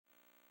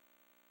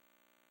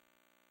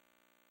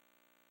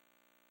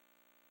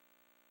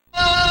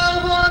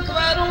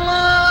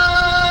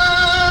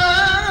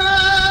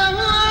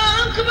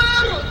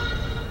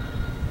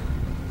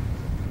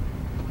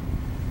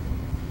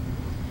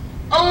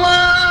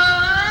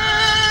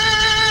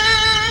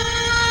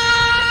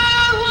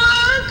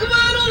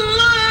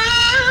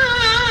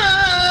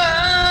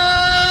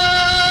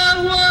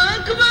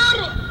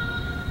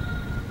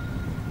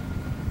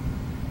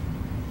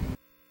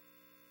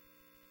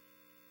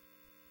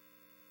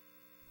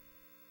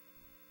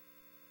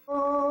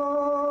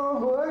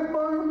الله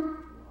أكبر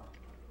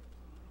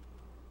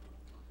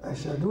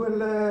أشهد أن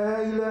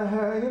لا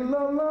إله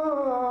إلا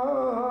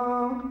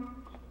الله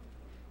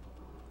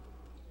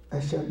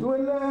أشهد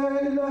أن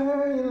لا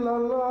إله إلا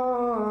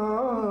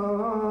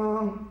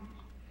الله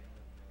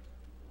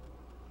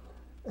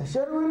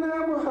أشهد أن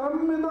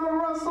محمدا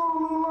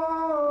رسول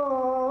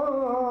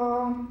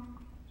الله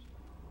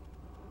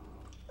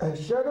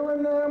أشهد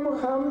أن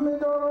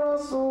محمدا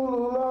رسول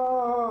الله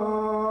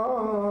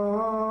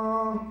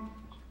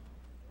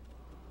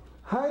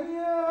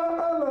هيا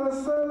على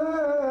الصلاة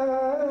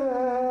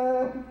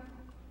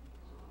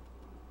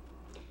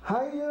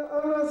هيا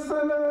على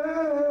الصلاة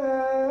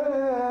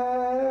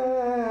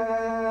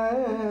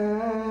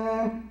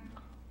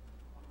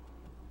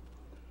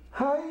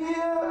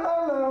هيا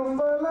على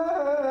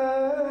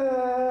الفلاح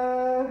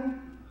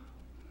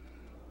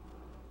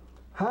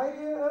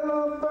هيا على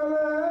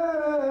الفلاح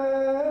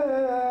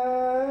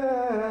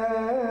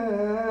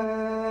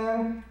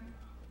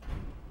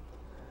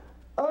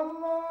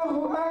الله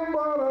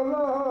أكبر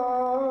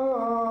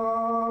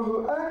الله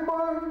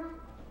أكبر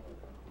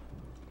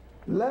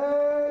لا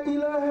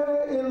إله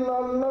إلا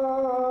الله.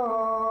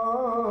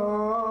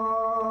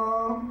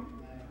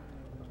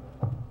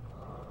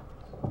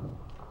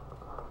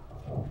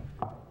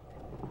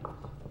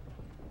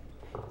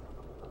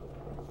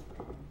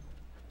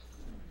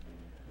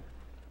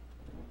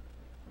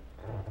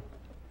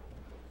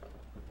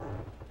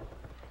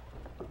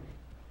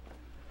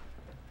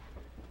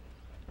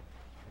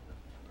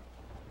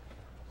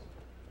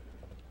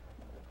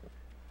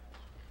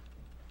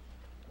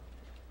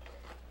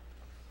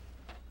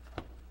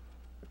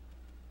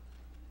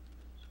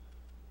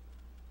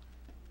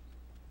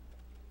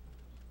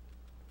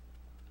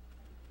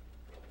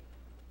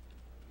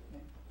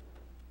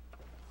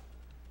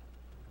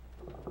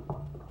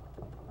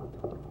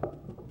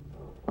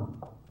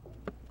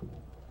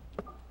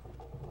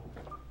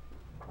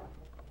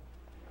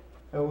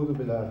 أعوذ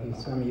بالله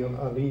السميع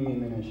العليم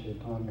من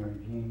الشيطان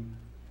الرجيم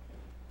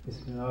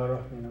بسم الله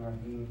الرحمن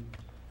الرحيم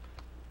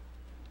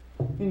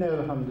إن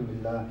الحمد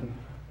لله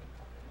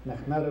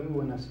نحمده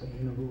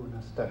ونستعينه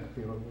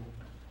ونستغفره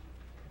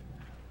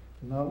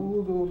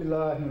نعوذ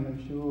بالله من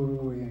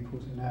شرور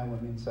أنفسنا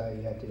ومن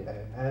سيئات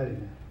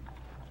أعمالنا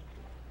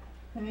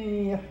من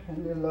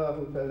يهده الله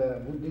فلا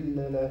مضل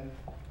له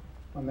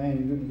ومن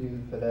يضلل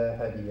فلا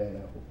هادي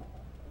له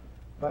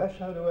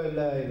وأشهد أن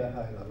لا إله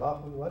إلا الله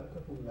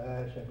وحده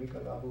لا شريك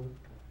له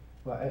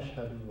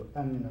وأشهد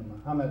أن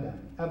محمدا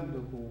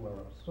عبده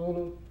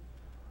ورسوله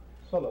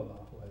صلى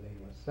الله عليه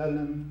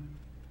وسلم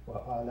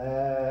وعلى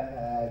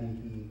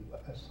آله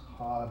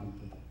وأصحابه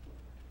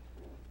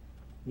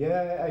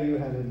يا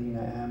أيها الذين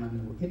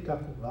آمنوا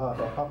اتقوا الله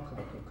حق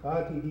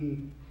تقاته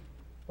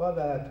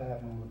ولا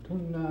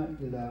تموتن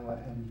إلا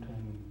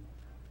وأنتم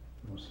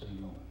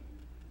مسلمون.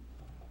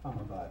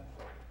 أما بعد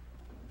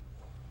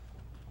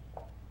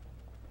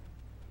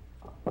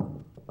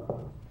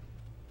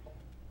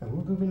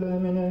أعوذ بالله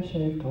من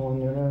الشيطان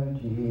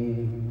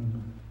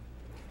الرجيم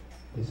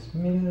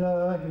بسم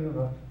الله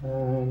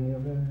الرحمن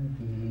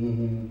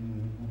الرحيم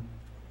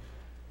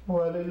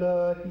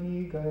ولله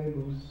غيب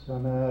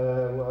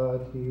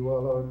السماوات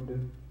والأرض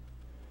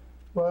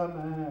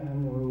وما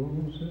أمر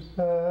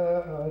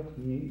الساعة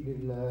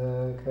إلا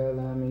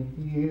كلمح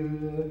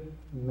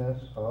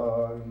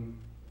البصر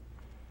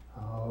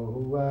أو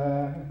هو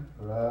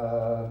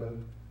أقرب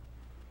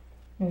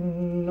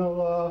إن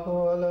الله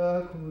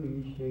على كل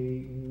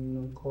شيء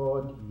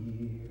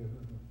قدير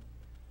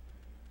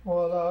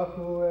والله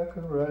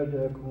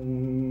أخرجكم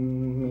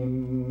من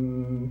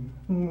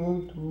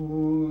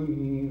بطون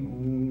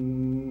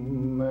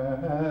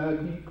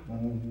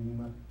أمهاتكم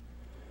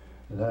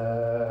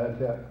لا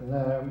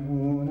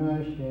تعلمون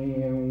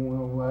شيئا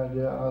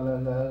وجعل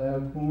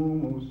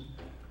لكم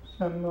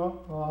السمع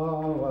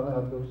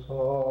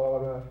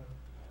والأبصار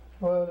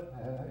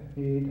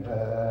والأفئدة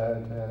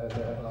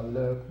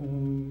لعلكم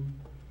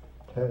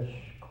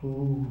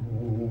تشكرون.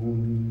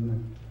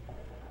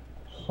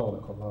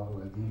 صدق الله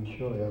العظيم.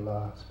 Surely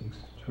Allah speaks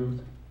the truth.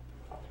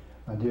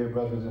 My dear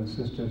brothers and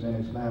sisters in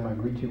Islam, I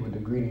greet you with the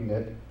greeting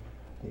that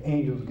the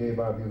angels gave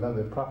our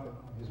beloved Prophet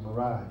on his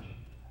mirage.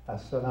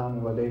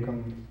 Assalamu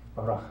alaikum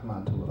wa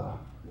rahmatullah.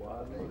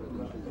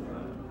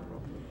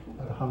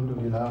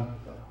 Alhamdulillah.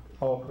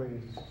 All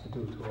praise is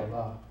due to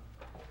Allah.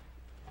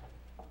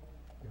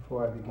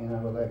 Before I begin,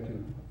 I would like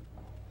to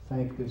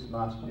thank this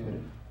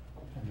masjid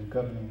and the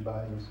governing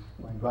bodies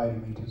for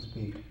inviting me to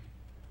speak.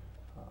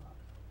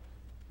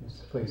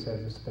 This place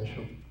has a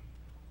special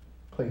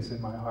place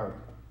in my heart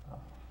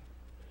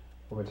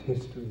for its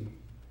history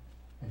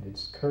and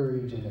its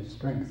courage and its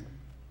strength.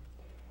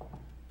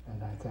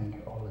 And I thank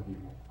all of you.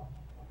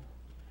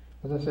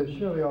 As I said,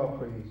 surely all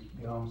praise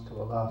belongs to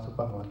Allah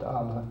subhanahu wa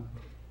ta'ala.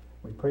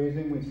 We praise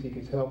Him, we seek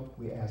His help,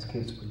 we ask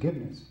His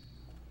forgiveness.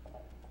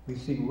 We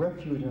seek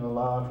refuge in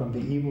Allah from the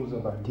evils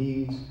of our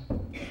deeds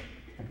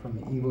and from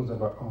the evils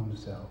of our own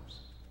selves.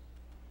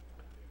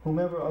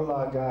 Whomever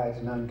Allah guides,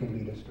 none can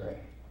lead astray.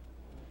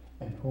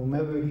 And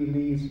whomever He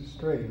leads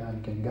astray,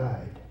 none can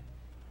guide.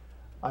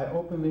 I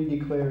openly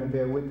declare and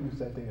bear witness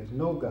that there is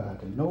no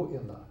God and no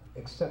ilah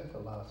except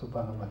Allah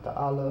subhanahu wa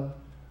ta'ala,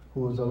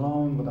 who is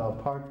alone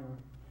without partner.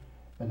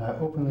 And I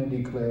openly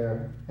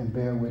declare and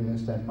bear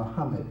witness that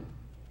Muhammad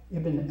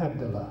ibn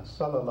Abdullah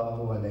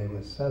sallallahu alayhi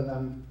wa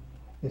sallam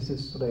is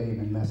his slave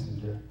and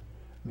messenger.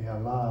 May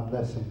Allah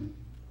bless him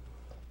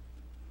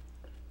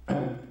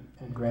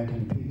and grant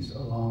him peace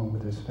along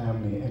with his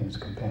family and his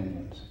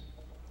companions.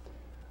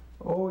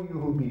 O you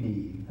who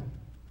believe,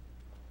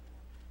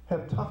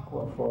 have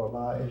taqwa for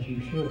Allah as you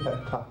should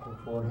have taqwa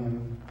for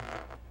him,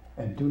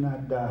 and do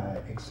not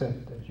die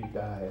except as you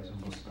die as a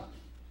Muslim.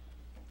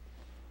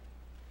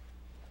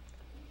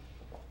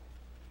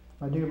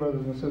 My dear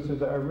brothers and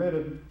sisters, I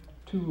read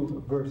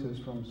two verses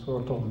from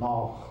Surah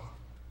Al-Nahl,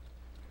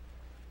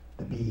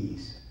 the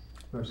bees,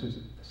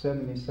 verses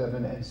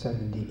 77 and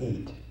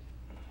 78.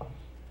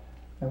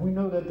 And we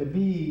know that the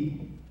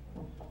bee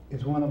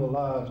is one of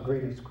Allah's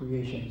greatest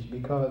creations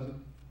because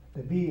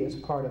the bee is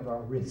part of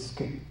our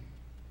rizq.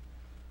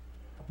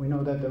 We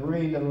know that the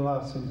rain that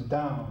Allah sends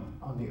down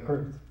on the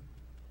earth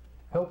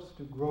helps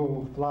to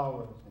grow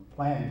flowers and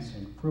plants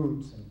and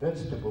fruits and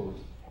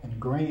vegetables and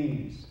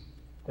grains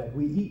that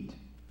we eat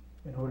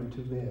in order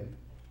to live.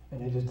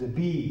 And it is the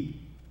bee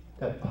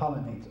that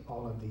pollinates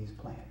all of these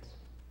plants.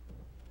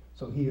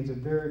 So he is a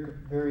very,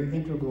 very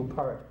integral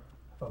part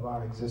of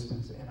our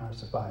existence and our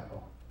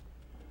survival.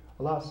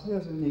 Allah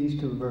says in these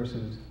two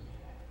verses,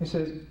 He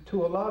says,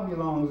 to Allah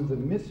belongs the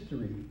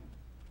mystery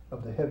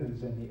of the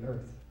heavens and the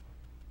earth.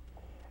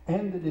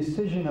 And the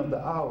decision of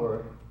the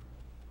hour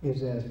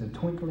is as the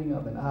twinkling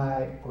of an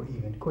eye or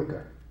even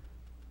quicker.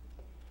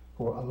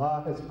 For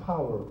Allah has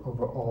power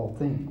over all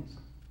things.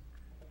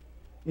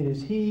 It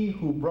is He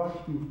who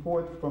brought you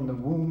forth from the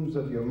wombs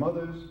of your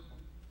mothers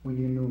when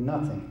you knew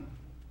nothing.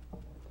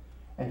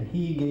 And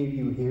He gave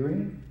you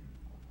hearing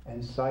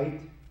and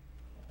sight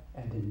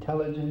and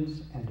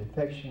intelligence and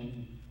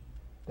affection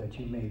that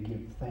you may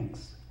give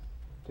thanks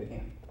to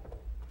Him.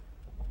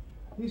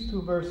 These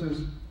two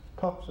verses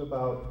talks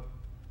about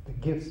the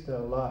gifts that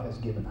Allah has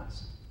given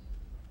us.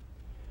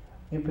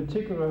 In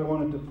particular, I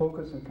wanted to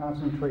focus and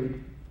concentrate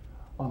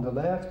on the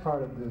last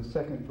part of the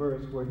second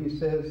verse where He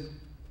says,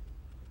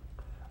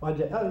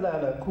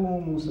 وَجَعَلَّا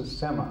لَكُمْ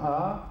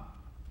السَّمْعَ,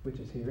 which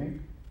is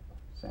hearing,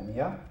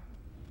 samia,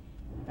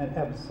 and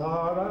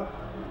absara,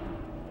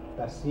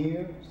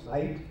 basir,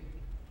 sight,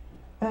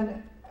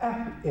 and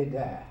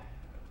afida.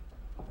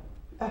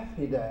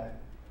 Afida.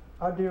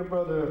 Our dear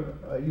brother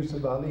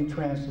Yusuf Ali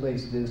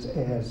translates this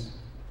as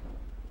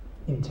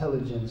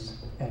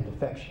intelligence and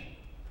affection.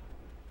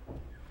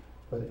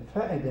 But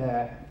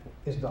afida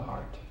is the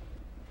heart.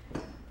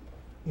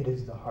 It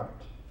is the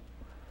heart.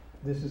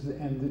 This is,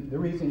 and the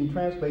reason he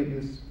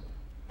translates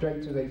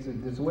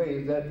it this way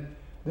is that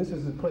this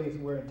is the place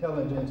where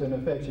intelligence and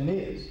affection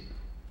is.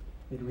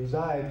 It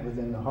resides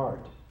within the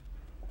heart.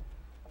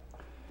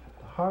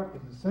 The heart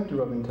is the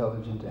center of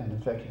intelligence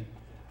and affection.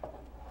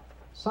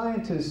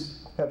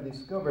 Scientists have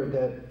discovered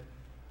that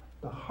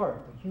the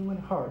heart, the human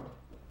heart,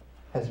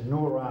 has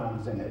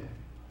neurons in it,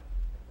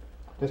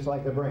 just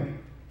like the brain.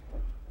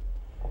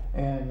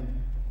 And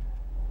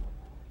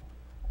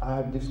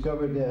I've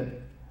discovered that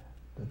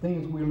the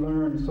things we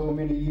learned so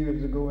many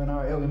years ago in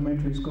our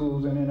elementary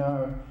schools and in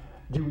our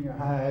junior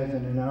highs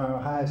and in our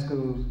high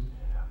schools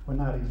were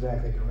not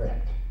exactly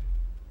correct.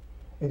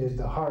 It is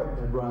the heart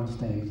that runs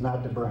things,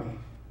 not the brain.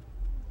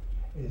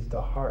 It is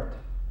the heart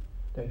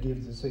that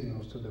gives the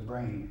signals to the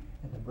brain,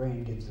 and the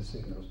brain gives the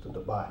signals to the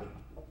body.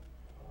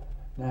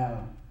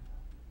 Now,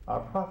 our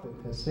prophet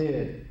has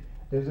said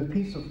there's a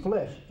piece of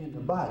flesh in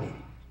the body.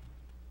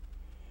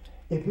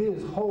 If it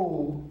is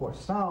whole or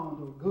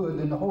sound or good,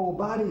 then the whole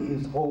body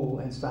is whole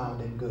and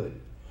sound and good.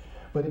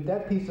 But if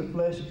that piece of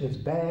flesh is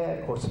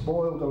bad or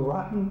spoiled or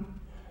rotten,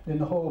 then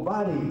the whole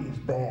body is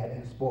bad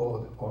and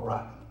spoiled or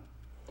rotten.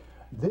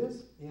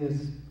 This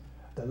is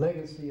the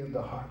legacy of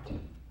the heart.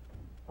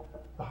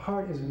 The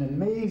heart is an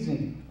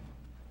amazing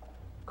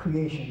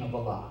creation of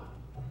Allah.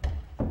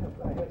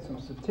 I had some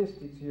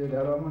statistics here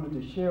that I wanted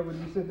to share with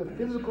you. He said the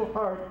physical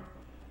heart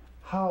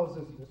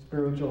houses the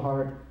spiritual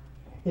heart.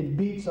 It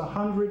beats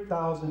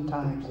 100,000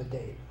 times a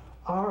day.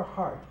 Our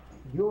heart,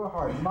 your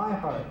heart, my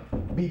heart,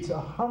 beats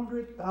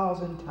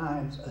 100,000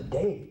 times a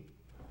day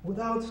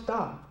without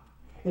stop.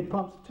 It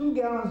pumps 2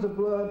 gallons of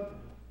blood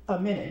a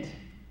minute.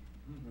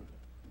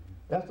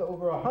 That's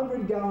over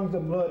 100 gallons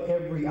of blood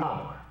every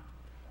hour.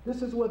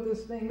 This is what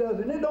this thing does.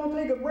 And it don't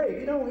take a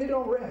break. It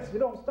don't rest. It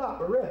don't stop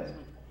or rest.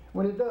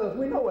 When it does,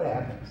 we know what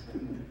happens.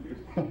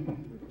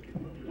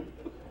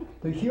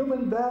 The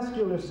human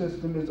vascular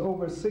system is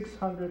over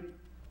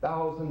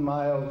 600,000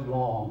 miles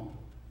long.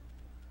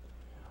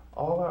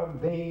 All our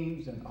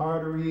veins and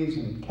arteries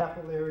and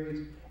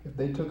capillaries, if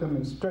they took them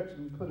and stretched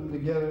them and put them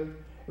together,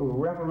 it would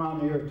wrap around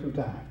the earth 2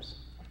 times,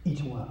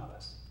 each one of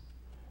us.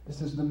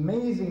 This is an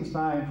amazing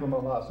sign from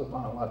Allah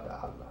subhanahu wa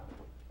ta'ala.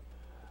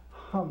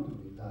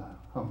 Alhamdulillah,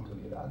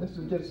 alhamdulillah. This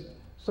is just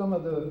some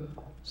of the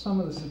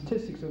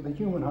statistics of the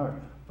human heart.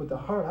 But the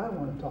heart I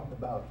want to talk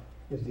about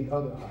is the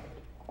other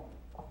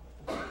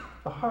heart.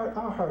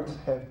 Our hearts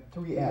have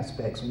three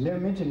aspects, and they're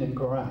mentioned in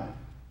Quran.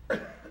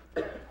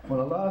 When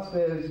Allah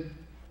says,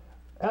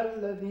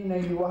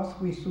 "Alladhina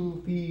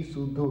yuwaswisu fi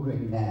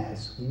sudurin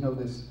nas," we know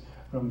this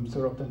from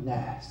Surah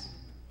An-Nas.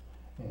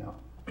 You know,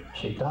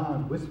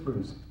 Shaitan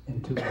whispers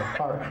into the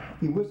heart.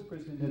 He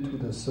whispers into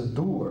the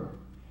sudur,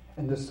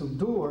 and the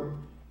sudur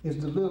is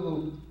the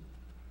little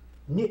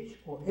niche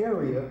or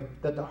area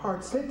that the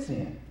heart sits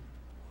in.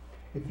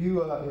 If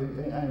you, I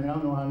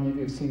don't know how many of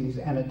you have seen these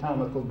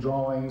anatomical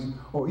drawings,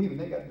 or even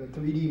they got the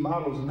 3D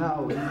models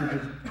now where you can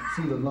just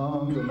see the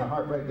lungs and the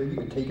heart right there. You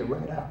can take it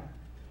right out.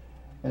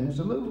 And there's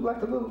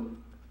like a little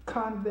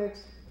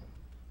convex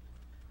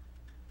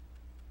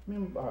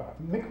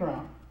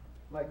micron,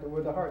 like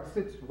where the heart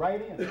sits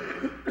right in.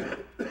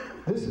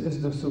 This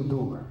is the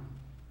sudur.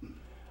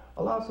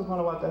 Allah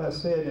subhanahu wa ta'ala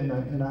said in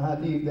a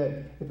hadith that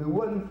if it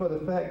wasn't for the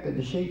fact that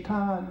the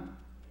shaitan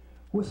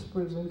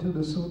whispers into the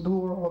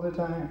sudur all the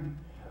time,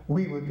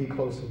 we would be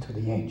closer to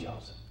the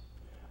angels.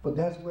 But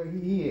that's where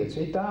he is.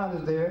 Shaitan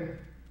is there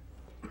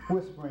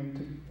whispering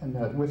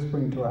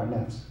to our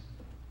nafs.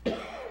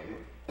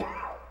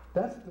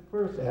 That's the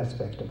first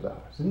aspect of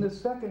ours. And the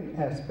second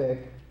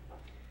aspect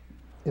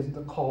is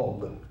the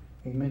qalb.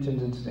 He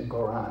mentions it in the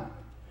Quran.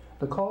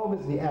 The qalb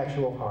is the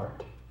actual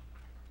heart.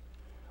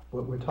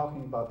 But we're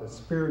talking about the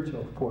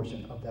spiritual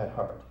portion of that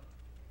heart.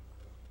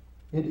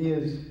 It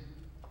is,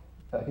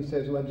 he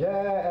says,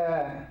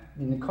 وَجَاءَ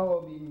مِنْ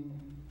قَلْبٍ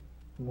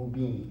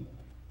مُبِينٍ,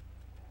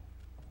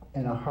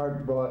 and a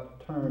heart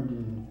turned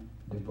in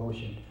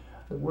devotion.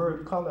 The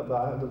word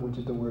qalaba, which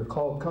is the word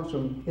qalb, comes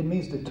from, it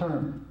means to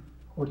turn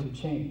or to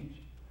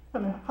change. I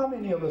mean, how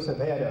many of us have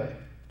had a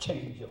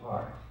change of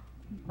heart?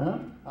 Huh?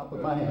 I'll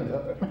put my hand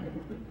up.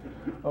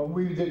 Or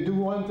we do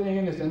one thing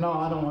and they say, no,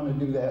 I don't want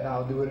to do that,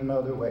 I'll do it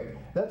another way.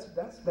 That's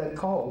that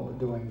call of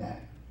doing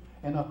that.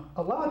 And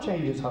Allah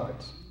changes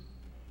hearts.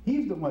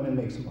 He's the one that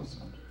makes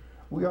Muslims.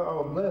 We are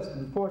all blessed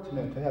and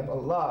fortunate to have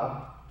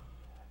Allah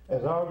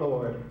as our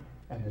Lord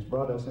and has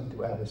brought us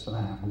into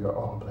Al-Islam. We are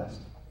all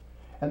blessed.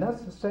 And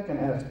that's the second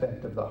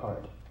aspect of the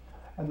heart.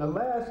 And the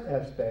last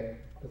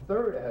aspect, the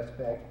third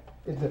aspect,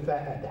 is the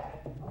fa'adah.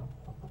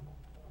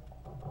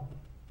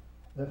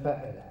 The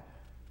fa'adah.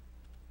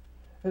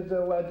 It's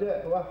a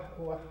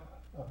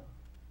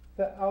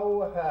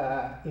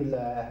فَأَوْحَى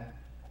إِلَىٰ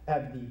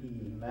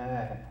عَبْدِهِ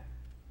مَا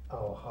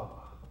أَوْحَىٰ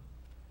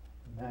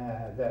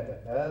مَا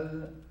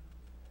ذَكَرَ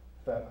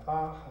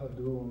فَأَحَدُ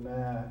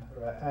مَا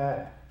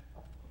رَآهُ.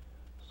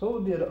 So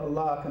did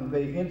Allah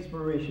convey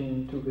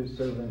inspiration to his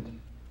servant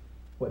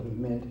what he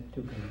meant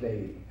to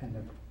convey,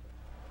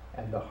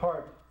 and the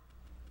heart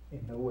in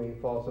no way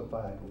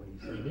falsified what he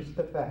said. This is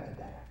the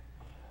fa'adah.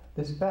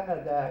 This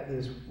fa'adah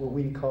is what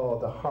we call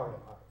the heart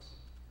of hearts.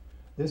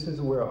 This is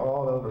where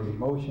all of our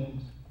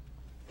emotions,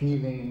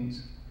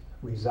 feelings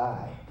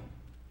reside.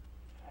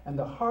 And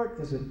the heart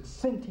is a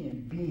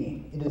sentient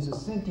being. It is a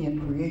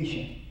sentient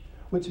creation,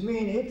 which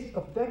means it's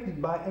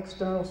affected by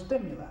external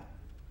stimuli.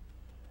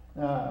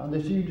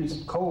 Unless you're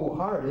just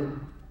cold-hearted,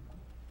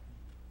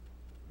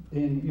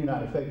 then you're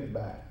not affected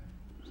by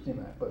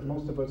stimuli. But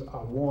most of us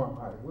are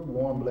warm-hearted. We're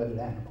warm-blooded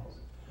animals.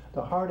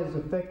 The heart is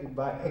affected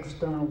by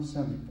external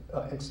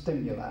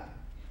stimuli.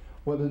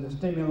 Whether the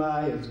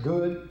stimuli is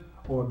good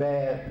or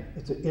bad,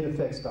 it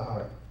affects the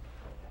heart.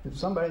 If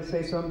somebody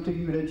says something to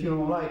you that you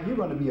don't like, you're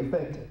going to be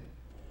affected.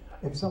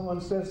 If someone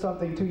says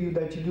something to you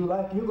that you do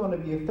like, you're going to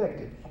be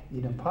affected,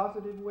 in a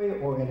positive way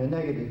or in a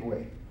negative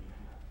way.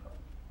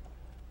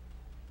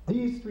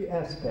 These three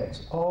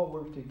aspects all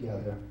work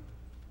together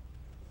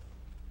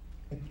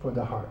for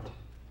the heart.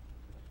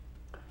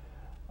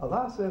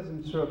 Allah says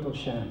in Surah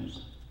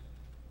Al-Shams,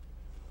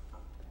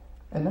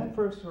 and that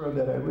first surah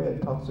that I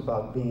read talks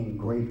about being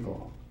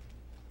grateful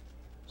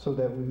so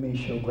that we may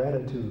show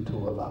gratitude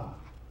to Allah.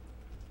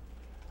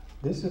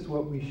 This is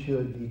what we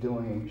should be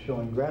doing,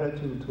 showing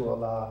gratitude to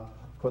Allah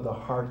for the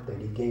heart that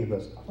He gave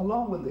us,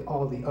 along with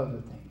all the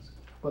other things.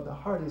 But the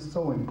heart is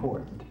so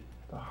important.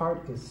 The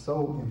heart is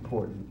so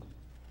important.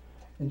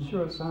 In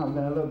Surah Psalm,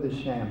 and I love this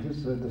Shams,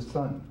 this is the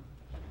sun.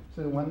 It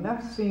says,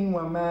 وَنَفْسٍ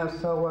وَمَا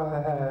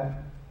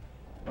سَوَاهَا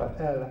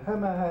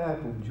وَأَلْهَمَهَا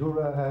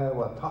فُجُورَهَا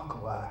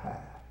وَتَقْوَاهَا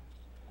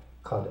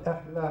قَدْ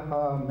أَفْلَحَ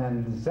مَنْ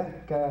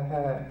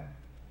زَكَّاهَا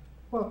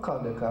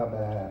وَقَدْ خَابَ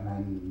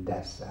مَنْ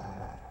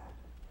دَسَّاهَا.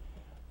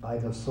 By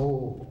the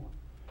soul,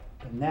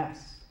 the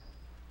nafs.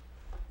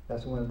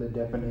 That's one of the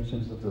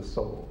definitions of the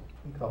soul.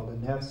 We call the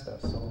nafs a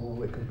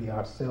soul. It could be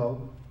our self.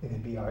 It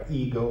could be our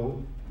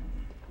ego.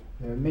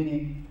 There are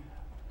many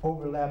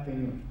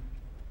overlapping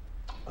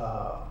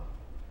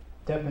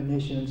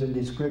definitions and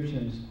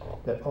descriptions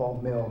that all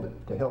meld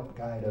to help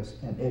guide us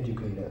and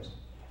educate us.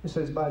 It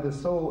says by the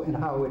soul and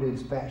how it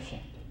is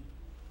fashioned.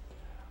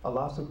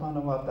 Allah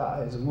subhanahu wa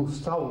ta'ala is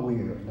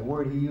musawwir. The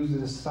word He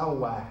uses is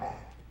sawwaha.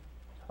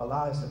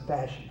 Allah is the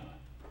fashioner.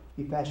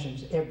 He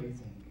fashions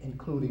everything,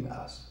 including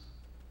us.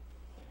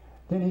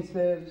 Then He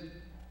says,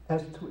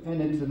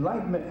 and its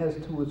enlightenment as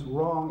to its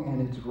wrong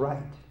and its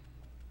right.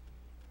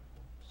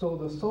 So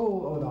the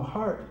soul or the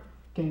heart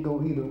can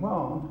go either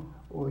wrong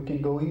or it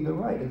can go either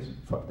right, as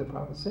the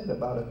prophet said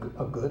about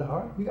a good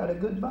heart. You got a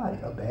good body.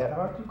 A bad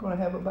heart, you're going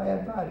to have a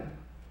bad body.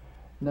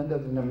 And that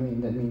doesn't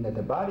mean that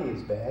the body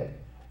is bad.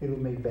 It'll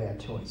make bad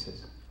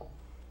choices.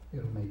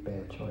 It'll make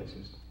bad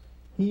choices.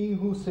 He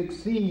who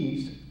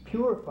succeeds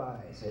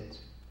purifies it,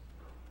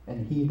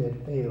 and he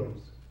that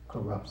fails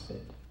corrupts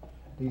it.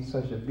 These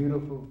are such a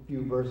beautiful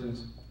few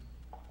verses.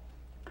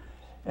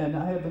 And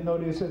I have to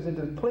notice it says, in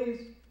the place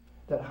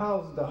that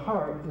houses the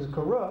heart is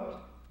corrupt,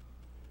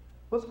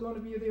 what's going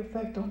to be the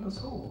effect on the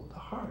soul, the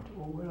heart,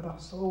 or where our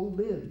soul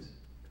lives?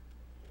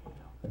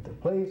 If the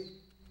place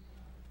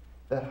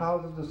that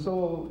houses the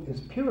soul is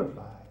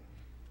purified,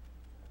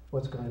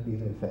 what's going to be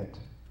the effect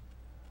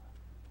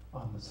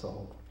on the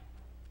soul?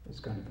 It's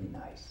going to be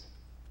nice.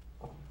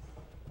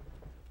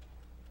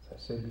 As I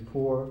said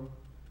before,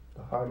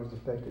 the heart is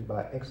affected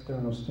by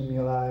external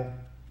stimuli.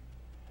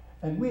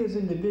 And we as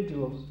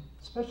individuals,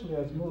 especially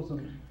as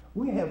Muslims,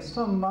 we have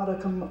some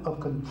modicum of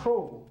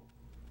control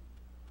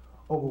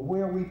over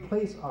where we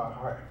place our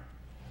heart,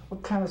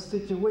 what kind of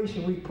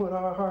situation we put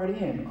our heart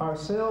in,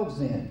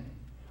 ourselves in.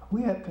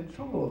 We have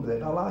control of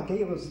that. Allah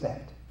gave us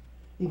that.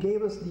 He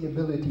gave us the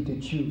ability to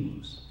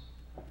choose,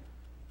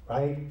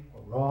 right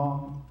or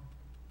wrong,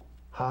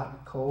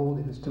 hot, cold.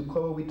 If it's too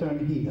cold, we turn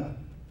the heat up.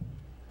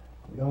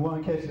 We don't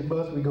want to catch the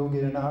bus, we go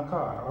get in our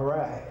car. All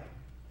right.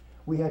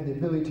 We have the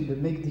ability to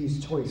make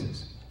these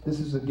choices. This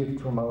is a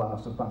gift from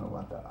Allah subhanahu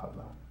wa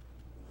ta'ala.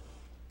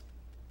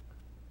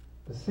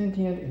 The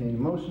sentient and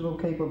emotional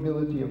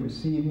capability of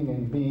receiving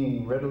and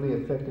being readily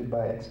affected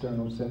by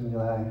external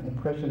stimuli,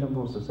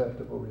 impressionable,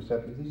 susceptible,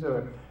 receptive. These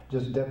are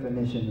just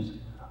definitions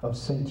of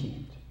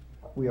sentient.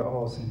 We are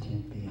all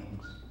sentient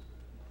beings.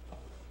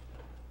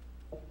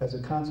 As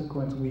a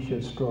consequence, we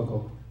should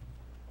struggle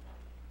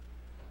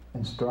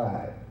and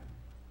strive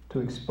to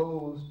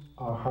expose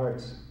our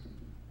hearts,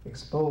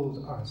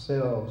 expose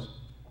ourselves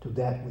to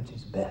that which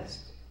is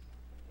best.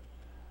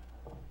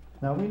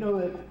 Now we know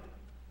that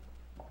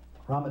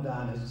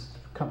Ramadan is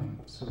coming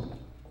soon.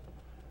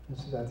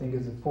 This is, I think,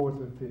 is the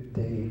 4th or 5th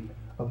day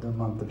of the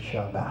month of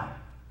Shaban.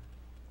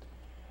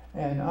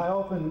 And I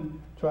often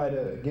try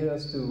to get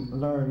us to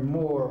learn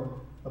more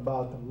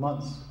about the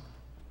months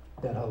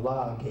that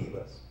Allah gave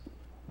us.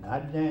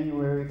 Not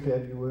January,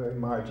 February,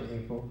 March,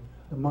 April,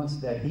 the months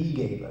that He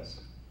gave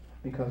us.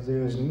 Because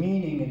there's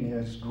meaning and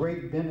there's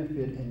great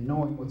benefit in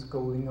knowing what's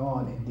going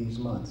on in these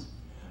months.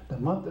 The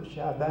month of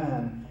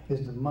Shaban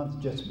is the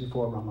month just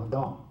before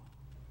Ramadan.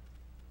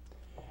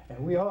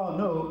 And we all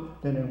know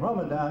that in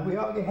Ramadan, we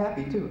all get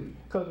happy too.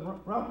 Because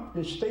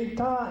the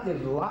shaitan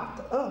is locked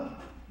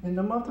up in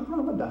the month of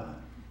Ramadan.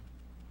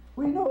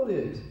 We know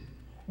this.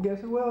 Guess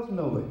who else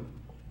knows it?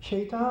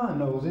 Shaitan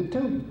knows it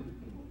too.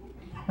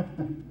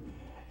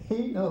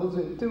 He knows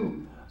it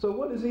too. So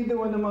what does he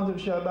do in the month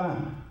of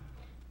Shaban?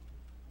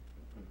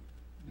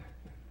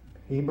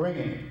 He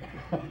bringing it.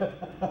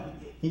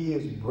 He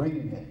is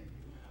bringing it.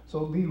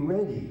 So be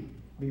ready.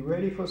 Be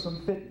ready for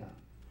some fitna.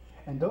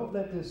 And don't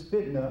let this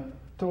fitna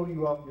throw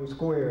you off your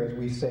square, as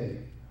we say,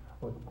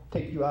 or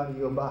take you out of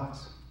your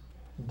box.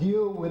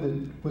 Deal with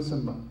it with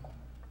some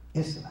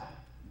Islam.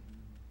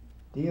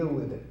 Deal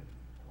with it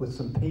with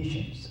some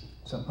patience,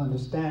 some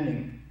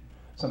understanding,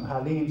 some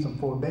halim, some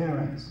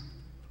forbearance.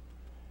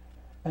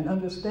 And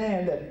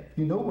understand that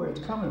you know where it's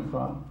coming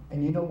from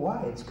and you know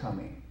why it's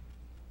coming.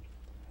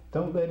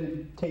 Don't let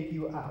it take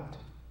you out.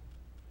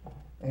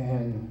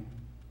 And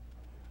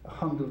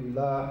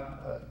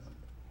alhamdulillah,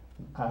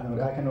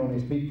 I can only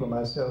speak for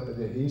myself, but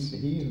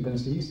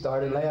he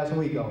started last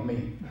week on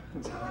me.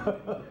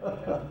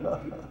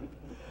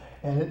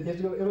 And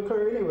it'll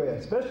occur anywhere,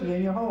 especially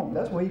in your home.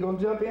 That's where he's going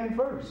to jump in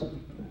first.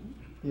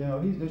 You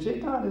know, the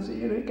shaitan is,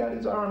 you know, he got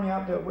his army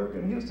out there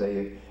working. He'll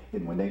say,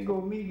 when they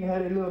go meeting,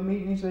 had a little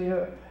meeting, he say,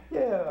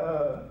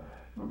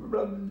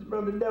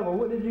 Brother Devil,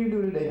 what did you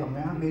do today? Oh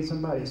man, I made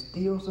somebody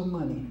steal some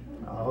money.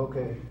 Oh,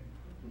 okay.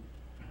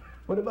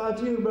 What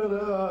about you,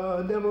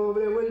 Brother Devil over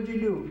there? What did you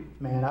do?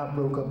 Man, I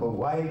broke up a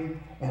wife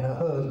and a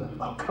husband.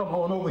 Oh, come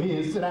on over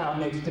here and sit down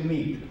next to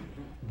me.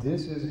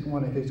 This is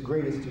one of his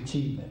greatest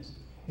achievements,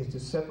 is to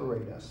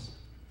separate us.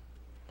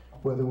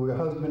 Whether we're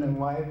husband and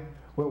wife,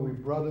 whether we're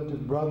brother to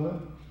brother,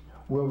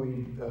 whether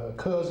we're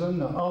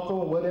cousin or uncle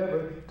or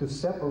whatever, to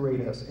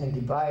separate us and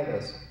divide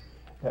us.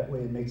 That way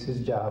it makes his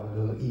job a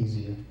little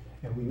easier.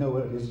 And we know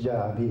what his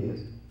job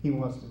is. He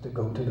wants us to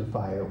go to the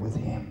fire with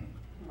him.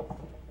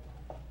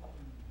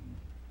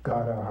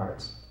 Guard our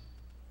hearts.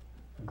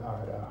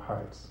 Guard our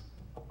hearts.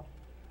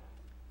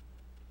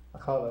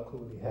 أقول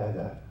قولي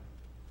هذا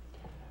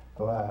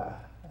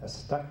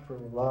وأستغفر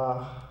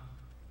الله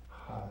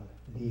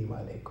لي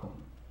ولكم.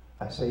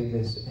 I say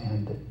this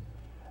and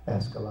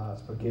ask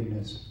Allah's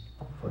forgiveness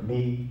for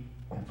me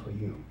and for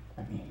you.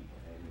 Ameen.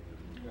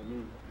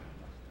 Ameen.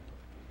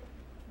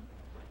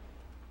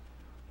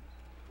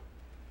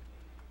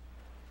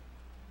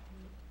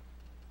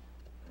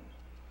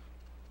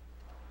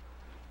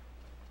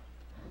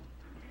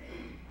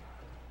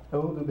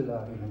 أعوذ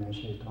بالله من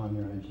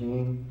الشيطان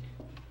الرجيم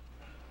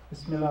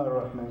بسم الله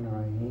الرحمن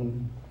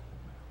الرحيم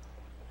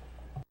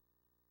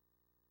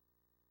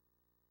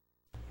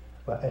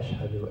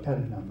وأشهد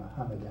أن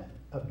محمدا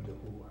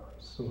عبده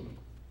ورسوله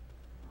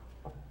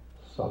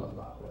صلى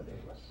الله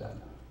عليه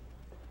وسلم.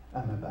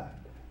 أما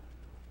بعد.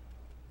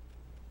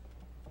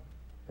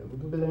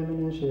 أعوذ بالله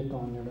من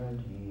الشيطان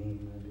الرجيم.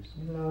 بسم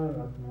الله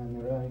الرحمن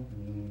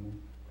الرحيم.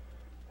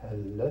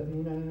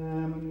 الذين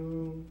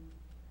آمنوا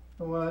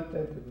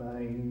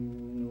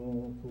وتطمئن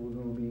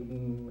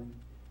قلوبهم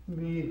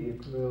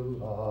بذكر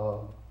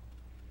الله.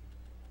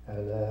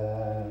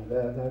 ألا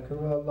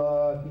بذكر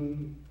الله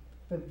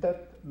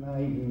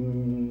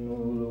تطمئن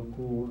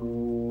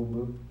القلوب.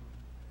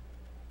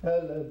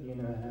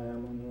 الذين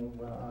آمنوا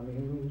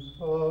وعملوا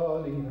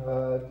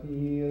الصالحات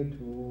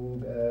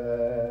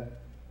طوبى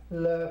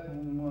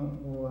لهم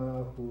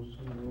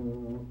وحسن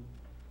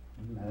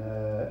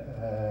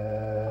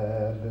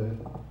مآب.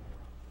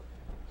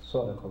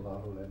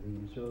 Sadaqallahu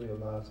al-Azim. Surely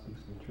Allah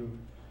speaks the truth.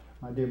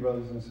 My dear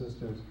brothers and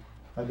sisters,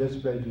 I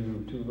just read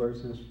you two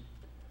verses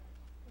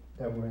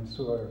that were in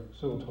Surah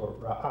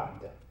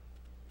Ra'ad.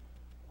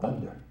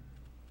 Thunder.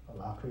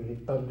 Allah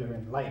created thunder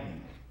and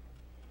lightning.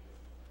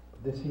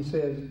 This he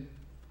says,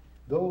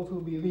 those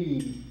who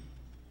believe,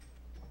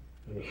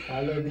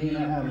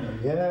 Alladina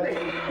amanu.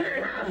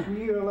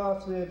 Here Allah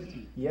says,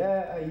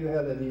 Ya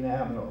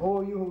ayyuhalladina amanu.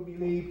 Oh, you who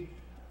believe.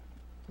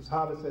 The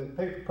Sahaba says,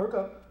 perk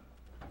up.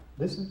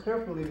 Listen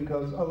carefully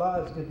because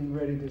Allah is getting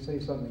ready to say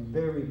something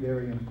very,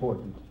 very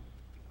important.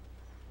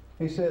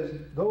 He says,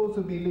 those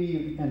who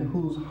believe and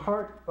whose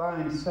heart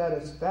finds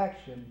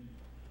satisfaction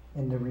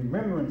in the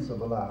remembrance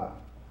of Allah,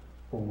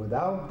 for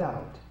without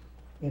doubt,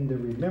 in the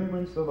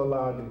remembrance of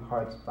Allah do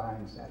hearts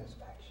find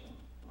satisfaction.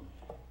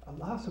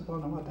 Allah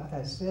subhanahu wa ta'ala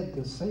has said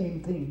the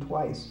same thing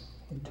twice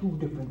in two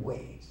different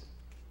ways,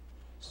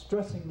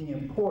 stressing the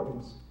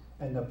importance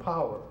and the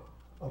power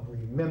of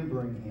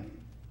remembering Him.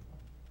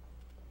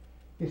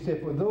 He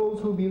said, for those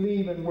who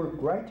believe and work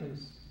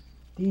righteous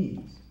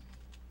deeds,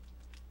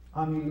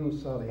 amilu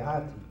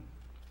salihati,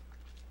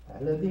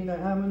 alladhina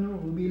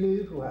amanu, who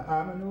believe, who are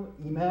amanu,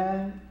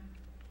 iman,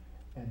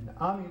 and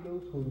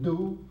amilus, who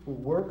do, who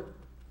work,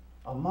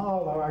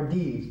 amal are our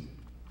deeds.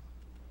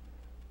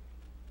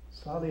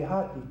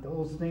 Salihati,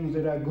 those things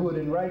that are good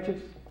and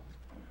righteous,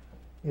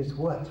 is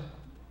what?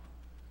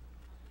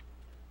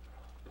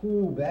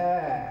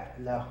 Tuba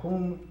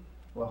lahum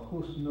wa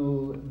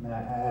husnul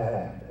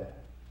ma'ab.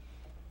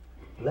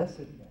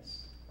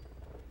 Blessedness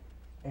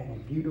and a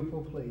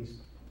beautiful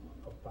place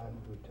of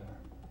final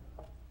return.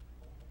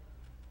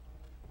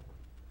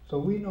 So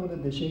we know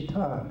that the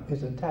shaitan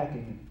is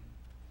attacking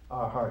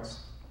our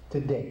hearts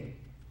today,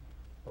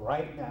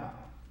 right now.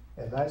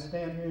 As I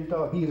stand here and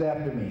talk, he's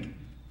after me.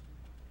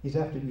 He's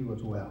after you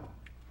as well.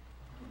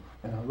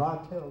 And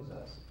Allah tells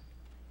us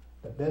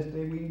the best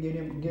way we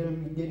can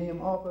get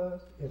him off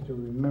us is to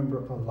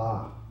remember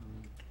Allah.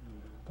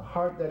 The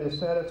heart that is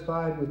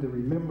satisfied with the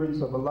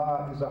remembrance of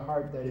Allah is a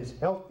heart that is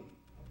healthy,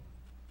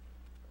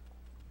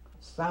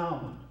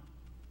 sound,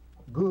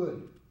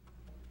 good,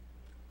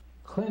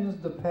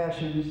 cleansed the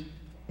passions,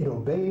 it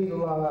obeys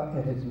Allah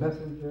and His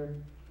Messenger,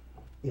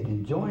 it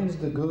enjoins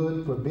the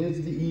good,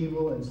 forbids the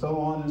evil, and so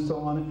on and so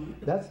on.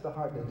 That's the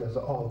heart that does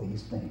all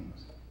these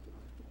things.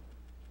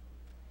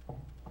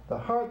 The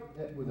heart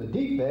that with a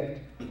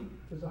defect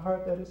is a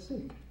heart that is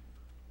sick.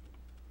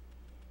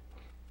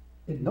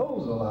 It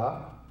knows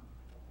Allah,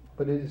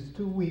 but it is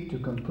too weak to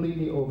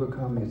completely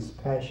overcome its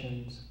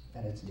passions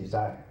and its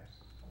desires.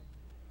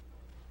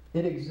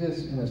 It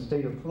exists in a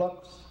state of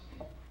flux,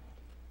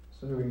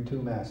 serving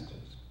two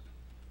masters.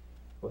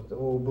 What the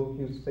old book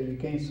used to say, you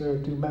can't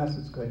serve two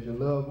masters because you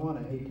love one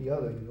and hate the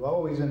other. You're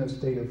always in a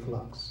state of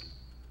flux.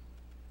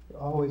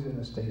 You're always in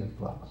a state of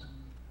flux.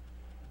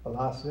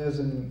 Allah says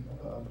in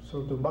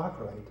Surah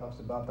Al-Baqarah, He talks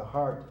about the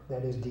heart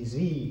that is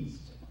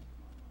diseased.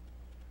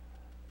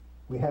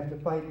 We have to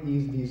fight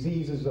these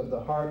diseases of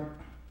the heart,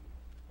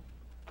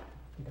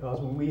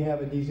 because when we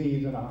have a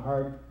disease in our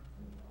heart,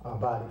 our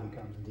body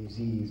becomes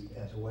diseased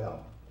as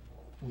well.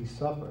 We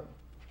suffer.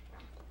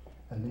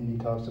 And then He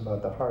talks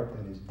about the heart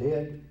that is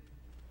dead.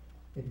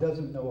 It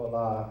doesn't know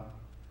Allah.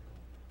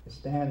 It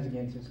stands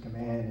against His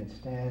command. It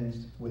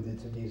stands with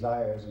its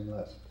desires and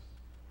lusts.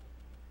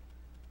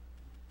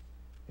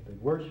 If it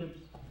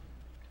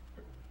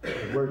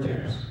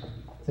worships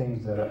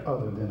things that are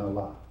other than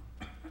Allah.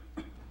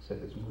 It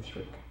says it's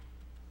mushrik.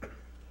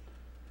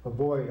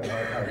 Avoid a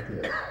heart like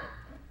this.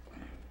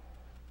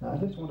 Now, I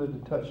just wanted to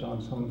touch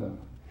on some of the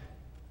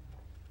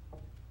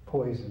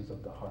poisons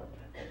of the heart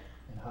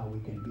and how we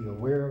can be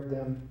aware of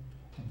them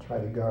and try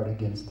to guard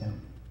against them.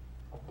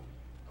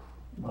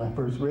 When I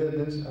first read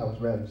this, I was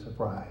rather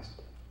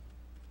surprised.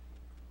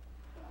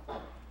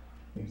 When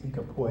you think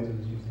of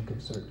poisons, you think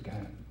of certain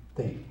kind of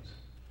things.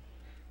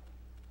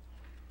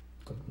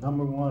 But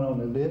number one on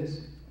the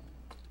list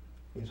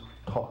is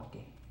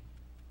talking.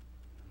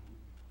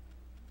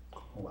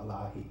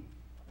 Wallahi.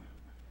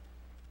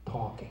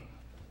 Talking.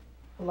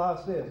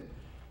 Allah says,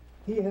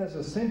 He has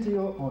a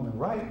sentinel on the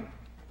right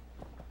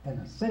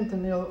and a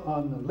sentinel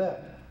on the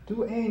left.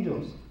 Two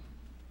angels,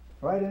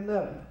 right and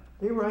left.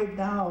 They write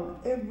down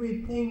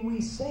everything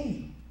we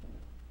say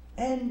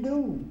and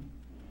do.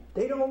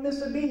 They don't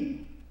miss a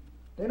beat.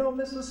 They don't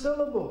miss a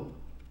syllable,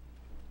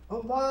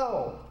 a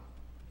vowel.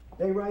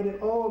 They write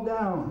it all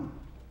down.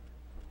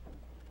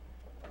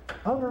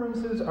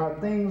 Utterances are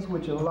things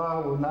which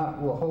Allah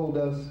will hold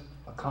us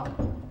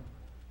accountable.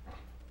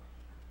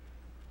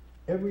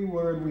 Every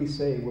word we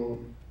say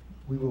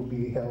we will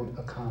be held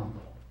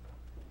accountable.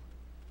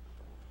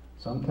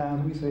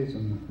 Sometimes we say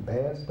some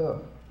bad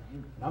stuff.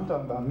 I'm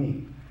talking about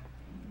me.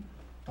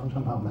 I'm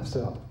talking about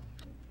myself.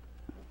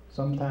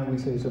 Sometimes we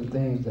say some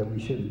things that we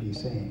shouldn't be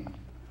saying.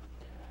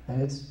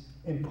 And it's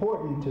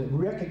important to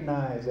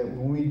recognize that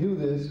when we do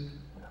this,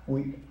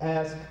 we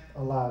ask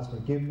Allah's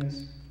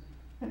forgiveness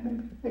and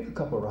maybe make a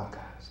couple of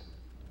rak'ahs.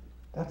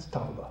 That's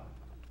tawbah.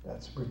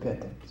 That's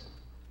repentance.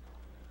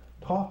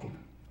 Talking.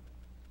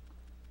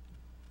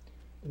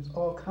 There's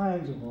all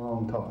kinds of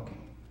wrong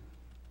talking.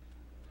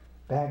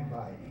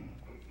 Backbiting,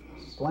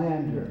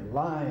 slander,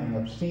 lying,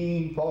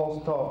 obscene,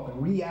 false talk,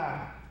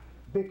 riyah,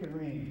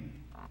 bickering.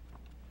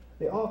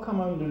 They all come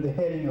under the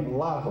heading of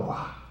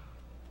lahwa.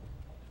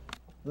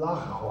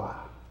 Lahwa.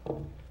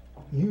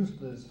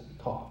 Useless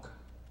talk.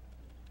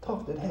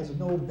 Talk that has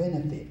no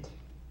benefit.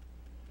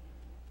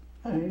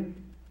 I mean,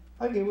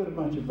 I get with a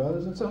bunch of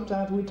brothers, and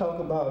sometimes we talk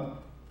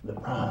about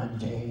LeBron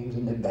James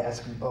and the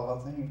basketball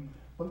thing,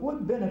 but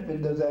what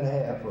benefit does that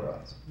have for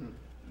us?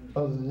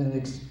 Other than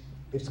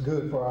it's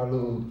good for our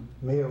little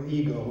male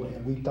ego,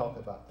 and we talk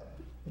about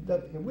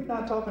that. If we're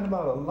not talking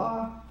about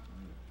Allah,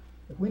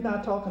 if we're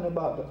not talking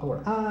about the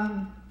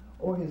Quran,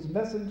 or His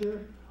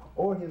messenger,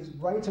 or His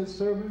righteous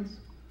servants,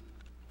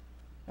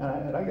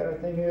 and I got a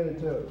thing here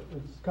that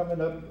it's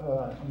coming up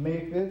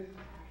May 5th,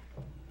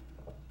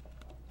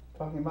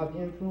 talking about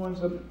the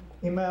influence of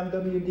Imam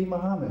W.D.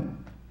 Muhammad.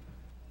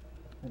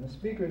 And the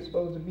speaker is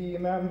supposed to be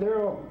Imam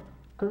Darrell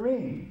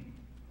Kareem.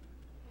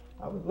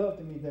 I would love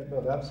to meet that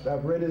brother.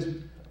 I've read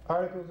his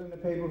articles in the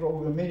paper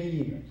over many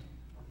years.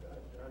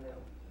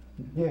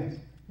 Yes,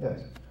 yes.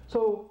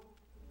 So,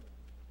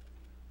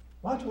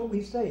 watch what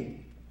we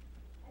say.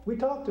 We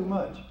talk too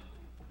much.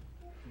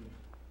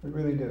 We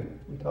really do.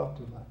 We talk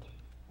too much.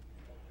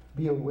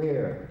 Be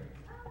aware.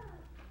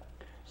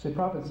 So the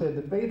Prophet said,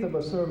 the faith of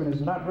a servant is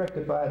not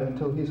rectified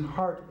until his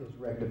heart is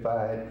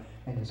rectified,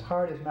 and his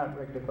heart is not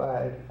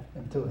rectified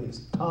until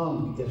his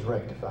tongue is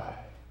rectified.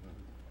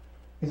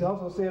 He's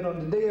also said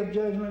on the day of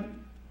judgment,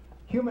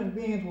 human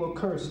beings will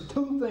curse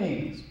two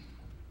things: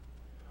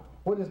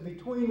 what is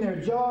between their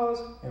jaws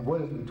and what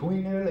is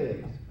between their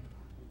legs.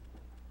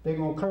 They're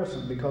going to curse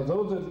them because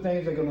those are the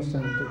things they're going to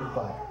send to the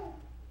fire.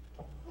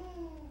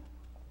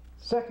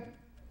 Second,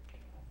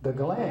 the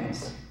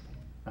glance.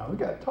 Now we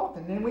got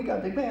talking, then we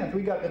got the glance.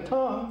 We got the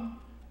tongue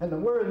and the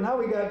word. Now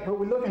we got what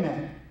we're looking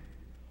at.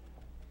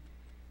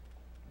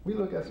 We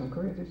look at some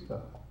crazy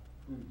stuff.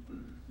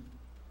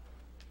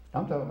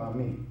 I'm talking about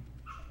me.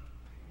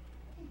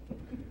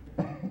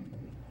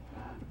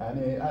 I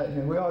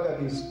mean, we all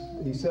got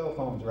these cell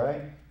phones,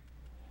 right?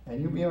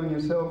 And you be on your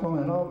cell phone,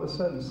 and all of a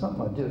sudden something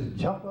will just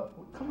jump up.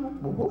 Come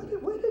on,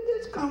 where did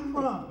this come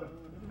from?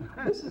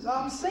 This is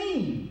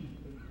obscene.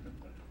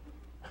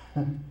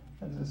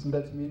 That just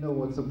lets me know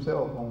what some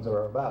cell phones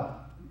are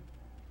about.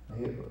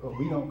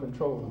 We don't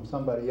control them.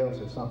 Somebody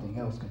else or something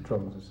else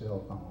controls the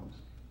cell phones.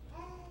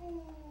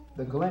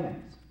 The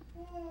glance.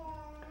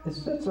 It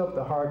sets up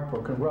the heart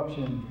for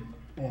corruption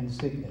and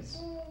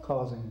sickness,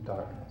 causing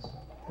darkness.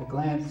 The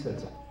glance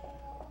sets up.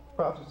 The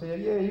prophet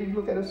said, yeah, you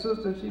look at a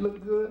sister, she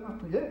looked good.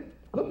 Yeah,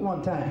 look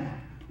one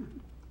time.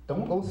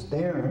 Don't go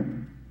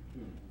staring,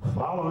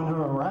 following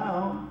her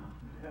around.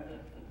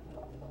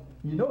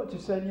 You know what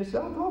you're setting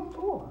yourself up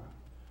for.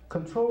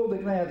 Control the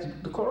glance.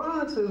 The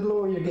Quran says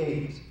lower your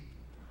gaze.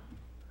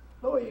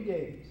 Lower your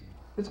gaze.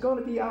 It's going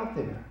to be out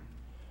there.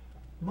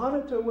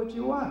 Monitor what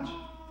you watch.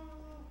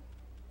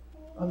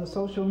 On the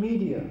social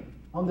media,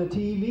 on the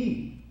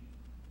TV.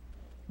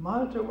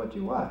 Monitor what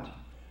you watch.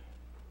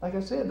 Like I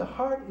said, the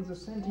heart is a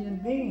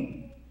sentient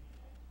being.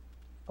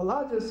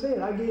 Allah just said,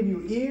 I gave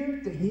you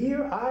ears to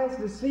hear, eyes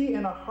to see,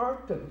 and a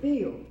heart to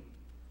feel.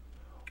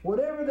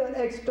 Whatever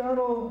that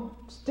external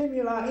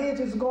stimuli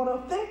is going to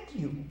affect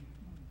you.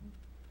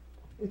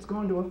 It's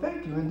going to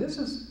affect you, and this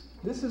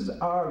is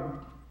our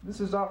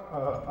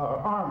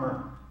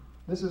armor.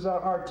 This is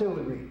our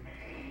artillery.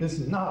 This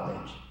is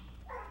knowledge.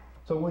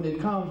 So when it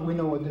comes, we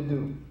know what to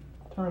do.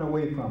 Turn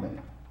away from it.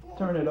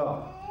 Turn it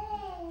off.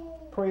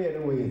 Pray it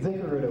away.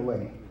 Zikr it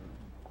away.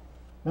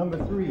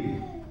 Number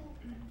 3.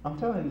 I'm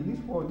telling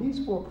you,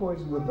 these four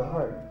poisons of the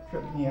heart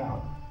trip me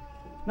out.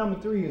 Number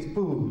 3 is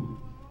food.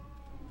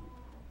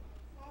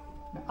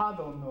 Now, I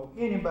don't know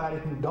anybody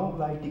who don't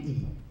like to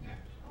eat.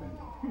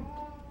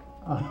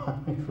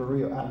 For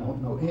real, I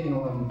don't know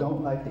anyone who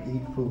don't like to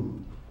eat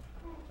food.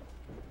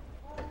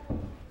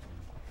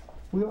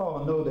 We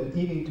all know that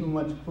eating too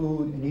much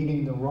food and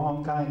eating the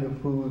wrong kind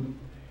of food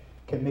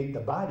can make the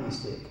body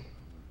sick.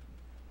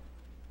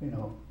 You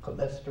know,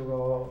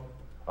 cholesterol,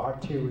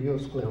 arterial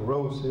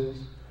sclerosis,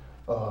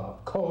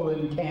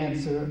 colon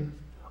cancer,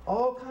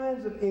 all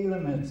kinds of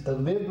ailments, the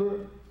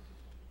liver,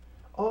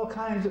 All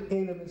kinds of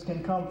ailments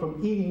can come from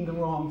eating the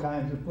wrong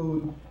kinds of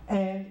food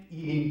and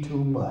eating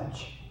too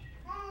much.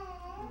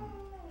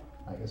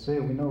 Like I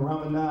said, we know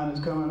Ramadan is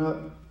coming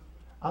up.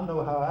 I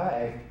know how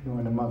I act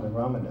during the month of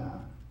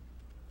Ramadan.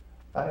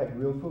 I act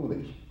real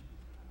foolish.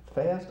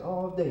 Fast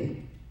all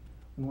day.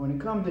 When it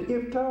comes to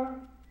iftar,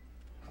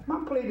 my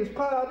plate is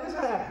piled this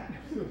high.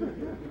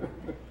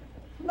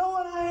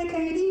 Knowing I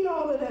can't eat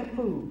all of that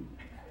food.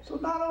 So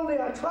not only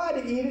I try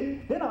to eat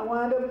it, then I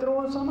wind up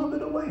throwing some of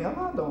it away. I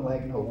don't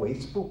like no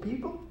wasteful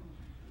people.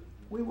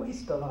 We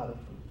waste a lot of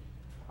food.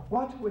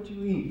 Watch what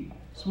you eat.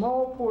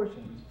 Small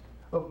portions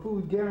of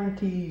food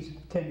guarantees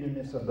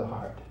tenderness of the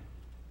heart.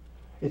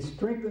 It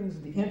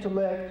strengthens the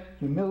intellect,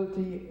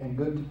 humility, and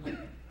good.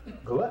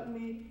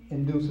 Gluttony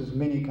induces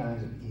many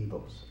kinds of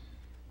evils.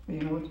 You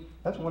know,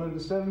 that's one of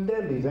the 7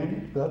 deadlies, ain't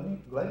it?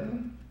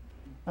 Gluttony.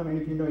 I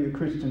mean, if you know your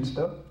Christian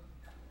stuff,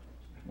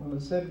 one of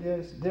the 7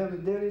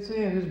 deadly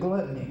sins is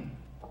gluttony.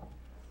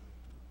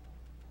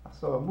 I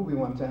saw a movie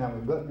one time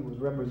where gluttony was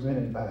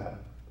represented by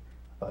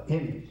an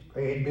image,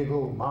 great big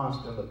old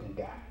monster-looking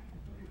guy,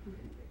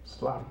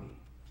 sloppy.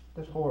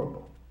 That's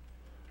horrible.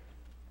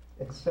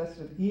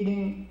 Excessive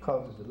eating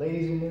causes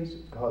laziness,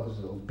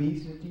 causes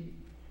obesity,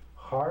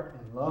 heart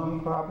and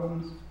lung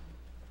problems.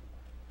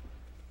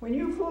 When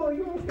you're full,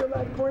 you don't feel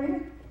like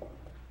praying.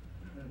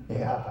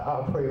 Yeah,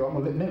 I'll pray.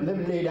 Let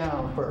me lay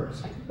down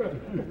first.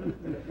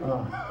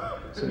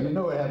 So you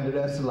know after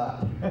that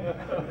slot,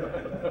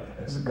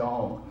 it's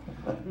gone.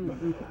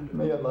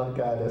 May Allah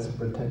guide us and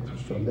protect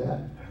us from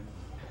that.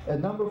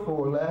 And number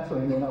 4, lastly,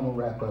 and then I'm going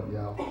to wrap up,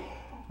 y'all.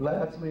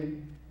 Lastly,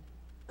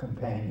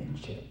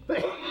 companionship.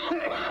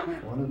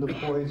 One of the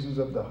poisons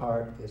of the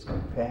heart is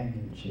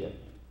companionship.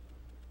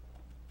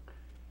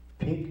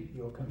 Pick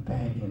your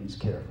companions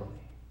carefully.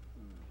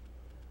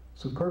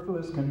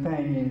 Superfluous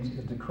companions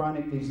is the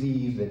chronic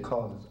disease that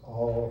causes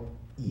all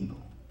evil.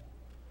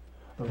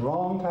 The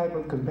wrong type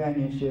of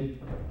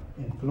companionship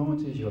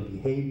influences your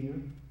behavior,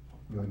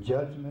 your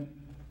judgment,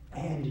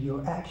 and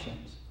your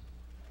actions.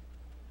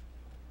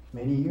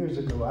 Many years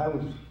ago, I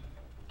was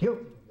guilty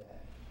of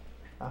that.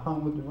 I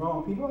hung with the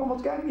wrong people,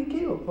 almost got me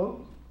killed,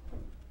 folks.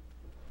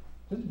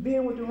 Just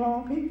being with the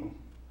wrong people.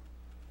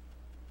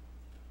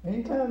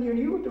 Anytime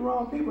you're with the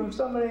wrong people, if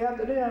somebody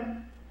after them,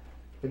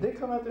 if they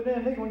come after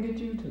them, they're going to get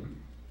you too.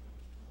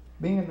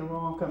 Being in the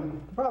wrong company.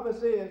 The prophet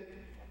says,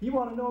 you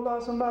want to know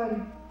about somebody?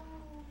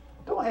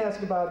 Don't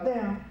ask about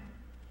them.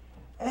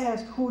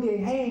 Ask who they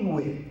hang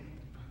with.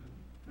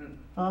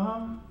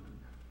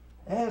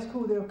 Ask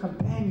who their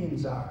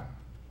companions are.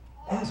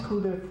 Ask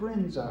who their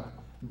friends are.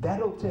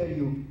 That'll tell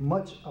you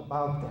much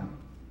about them.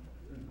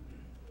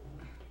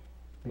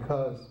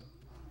 Because,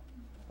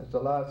 as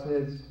Allah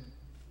says,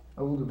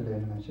 أعوذ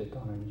بالله من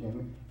الشيطان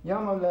الرجيم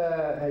يوم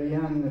لا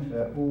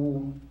ينفع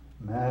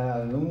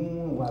مال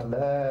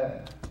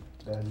ولا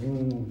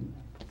بنون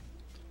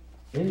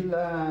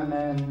إلا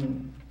من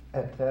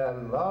أتى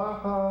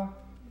الله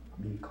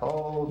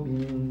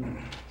بقلب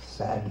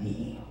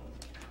سليم.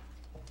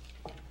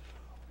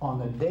 On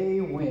the day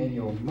when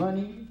your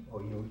money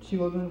or your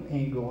children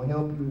ain't going to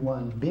help you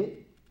one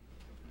bit,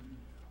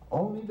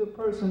 only the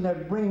person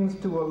that brings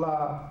to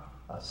Allah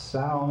a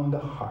sound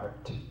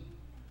heart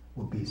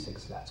will be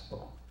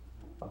successful.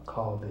 A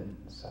qalbin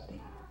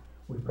salim.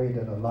 We pray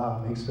that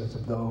Allah makes us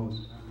of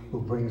those who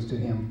brings to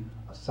Him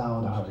a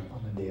sound heart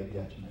on the day of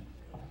judgment.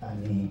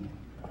 Ameen.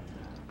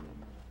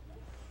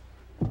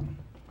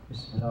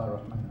 Bismillah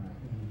ar-Rahman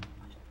ar-Rahim.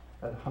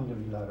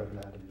 Alhamdulillah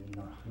Rabbil Alameen.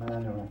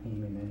 Ar-Rahman ar-Rahim.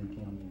 Maliki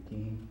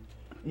yawmiddin.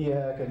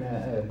 Iyaka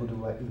na'budu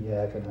wa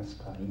iyaka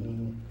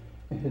nasta'in.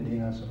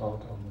 Ihdina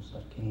siratal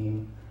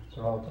mustaqim.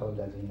 Siratal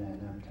ladzina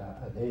an'amta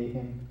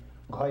alayhim.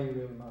 غير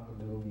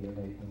المغضوب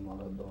عليهم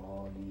ولا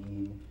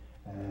الضالين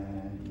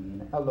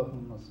آمين.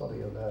 اللهم صل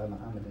على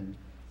محمد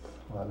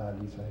وعلى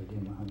آل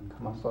سيدنا محمد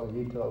كما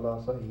صليت على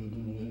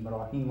سيدنا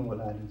إبراهيم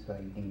وعلى آل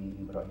سيدنا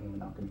إبراهيم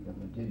إنك حميد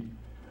مجيد.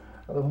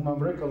 اللهم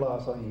بارك على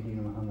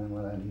سيدنا محمد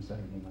وعلى آل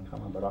سيدنا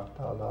كما باركت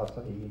على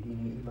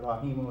سيدنا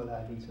إبراهيم وعلى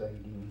آل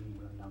سيدنا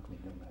إبراهيم إنك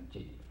حميد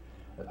مجيد.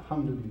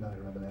 الحمد لله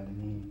رب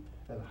العالمين.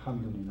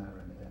 الحمد لله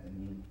رب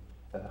العالمين.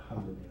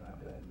 الحمد لله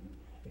رب العالمين.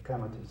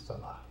 إقامة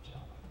الصلاة إن شاء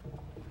الله.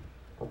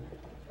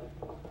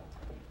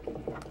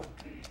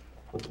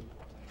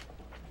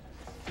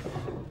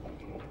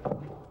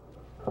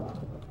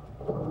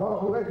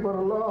 Allahu Akbar,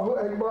 Allahu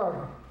Akbar,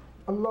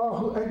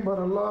 Allahu Akbar,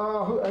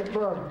 Allahu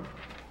Akbar.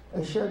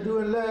 Ashhadu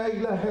an la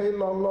ilaha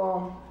illallah,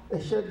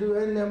 ashhadu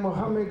anna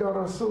Muhammadan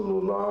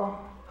Rasulullah.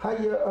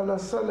 Hayya ala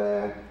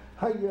salah,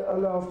 hayya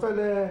ala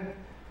falah.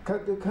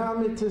 Kad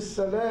qamatis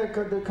salah,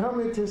 kad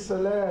qamatis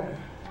salah.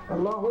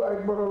 Allahu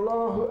Akbar,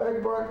 Allahu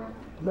Akbar.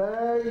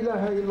 La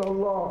ilaha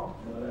illallah.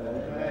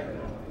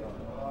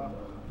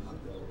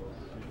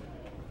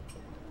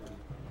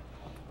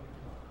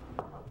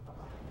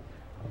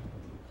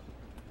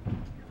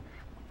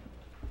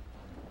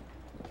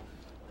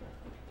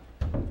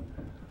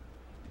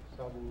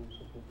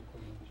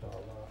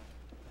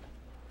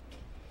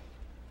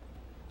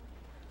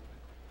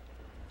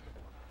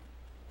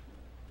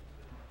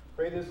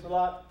 Pray this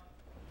salat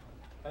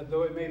as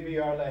though it may be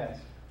our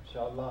last,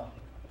 inshallah.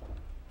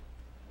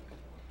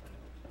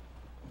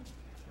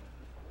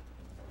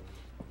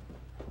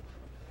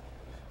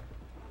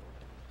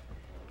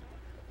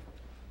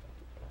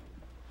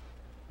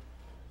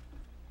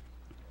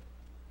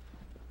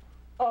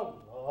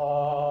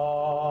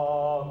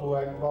 Allahu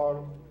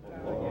Akbar.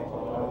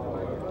 Allahu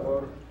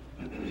Akbar.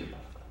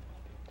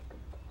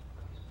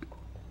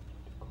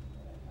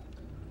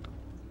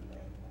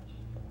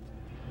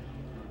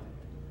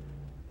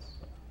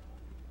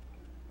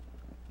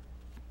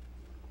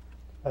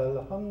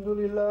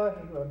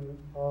 Alhamdulillahi Rabbil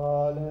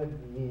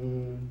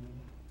Alameen.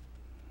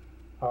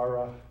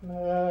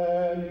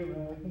 Ar-Rahmanir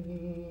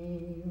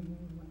Rahim.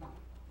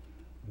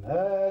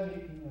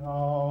 Malik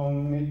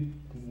Yawmiddin.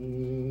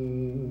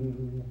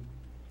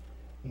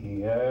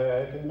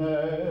 إياك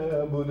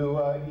نعبد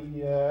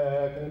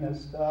وإياك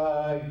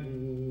نستعين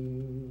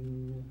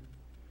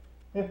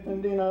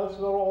اهدنا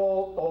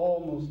الصراط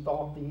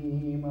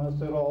المستقيم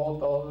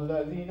صراط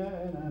الذين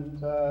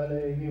أنعمت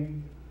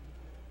عليهم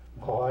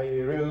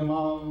غير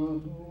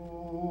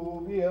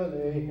المغضوب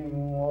عليهم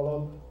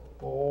ولا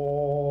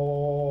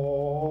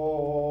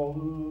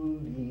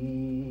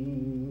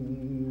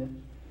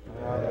الضالين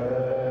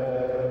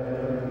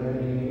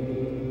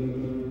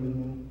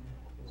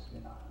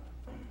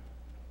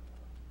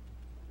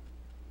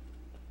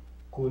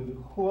قل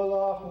هو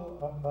الله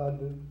أحد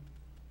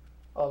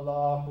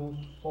الله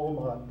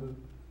الصمد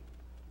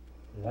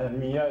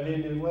لم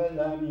يلد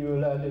ولم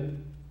يولد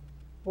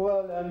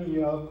ولم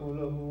يكن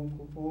له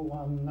كفوا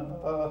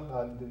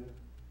أحد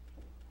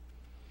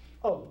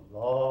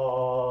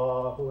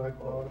الله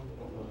أكبر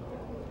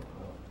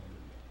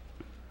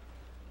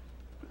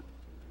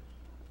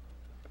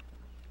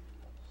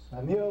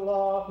سمع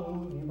الله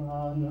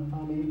لمن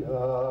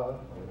حمده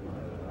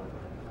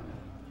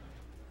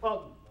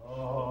الله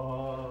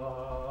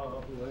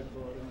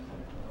أكبر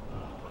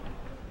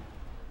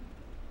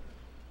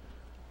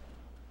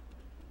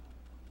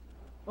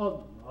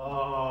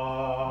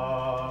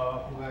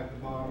الله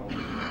أكبر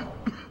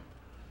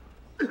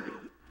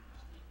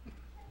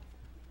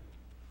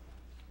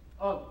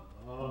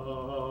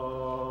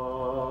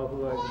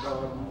الله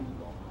أكبر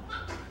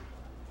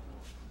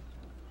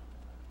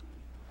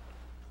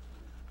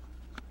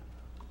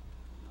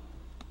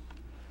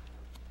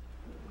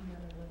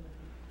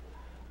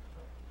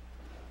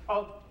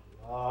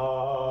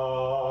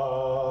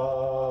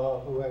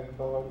الله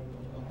أكبر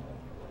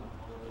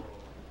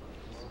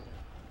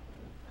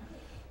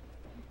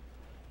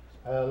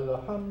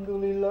الحمد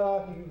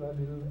لله رب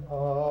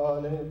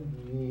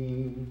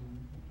العالمين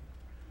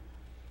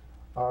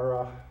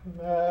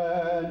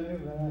الرحمن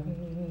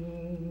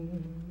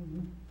الرحيم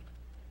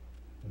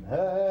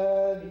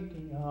مالك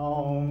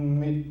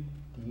يوم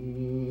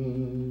الدين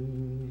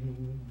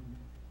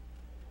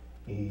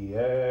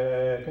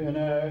إياك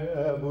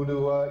نعبد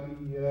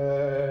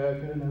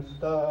وإياك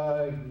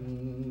نستعين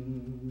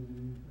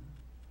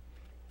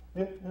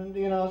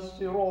اهدنا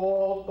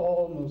الصراط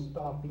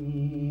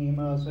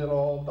المستقيم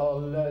صراط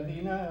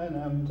الذين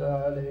أنعمت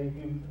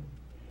عليهم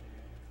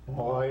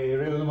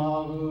غير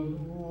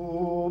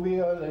المغضوب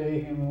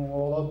عليهم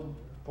ولا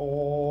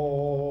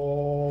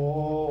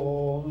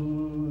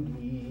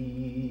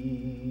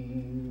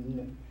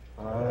الضالين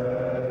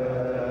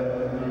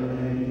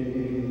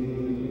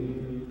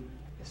آمين.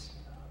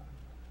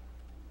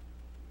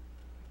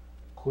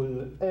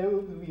 قل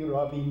أعوذ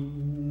برب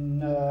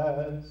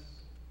الناس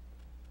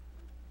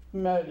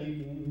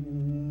ملك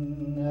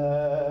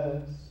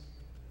الناس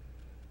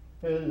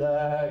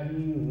إله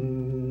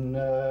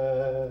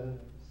الناس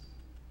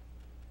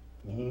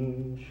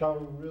من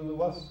شر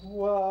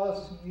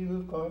الوسواس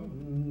الخناس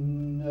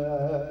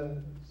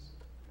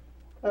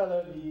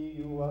الذي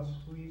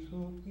يوسوس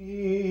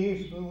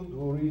في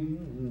صدور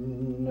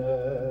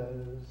الناس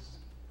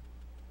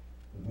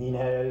من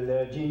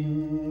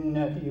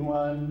الجنة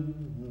والناس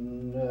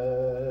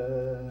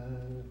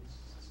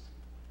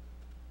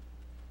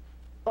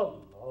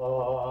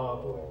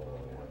الله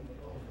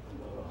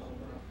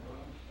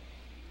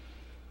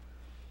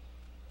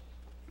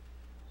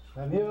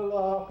سمع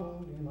الله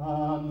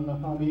لمن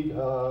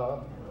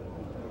حمده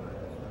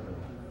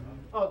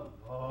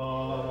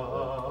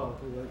الله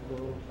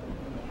أكبر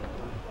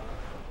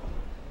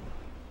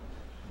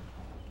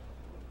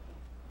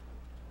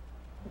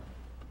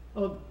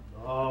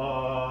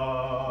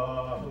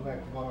الله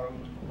أكبر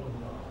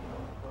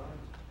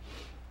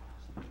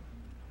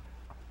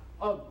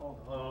الله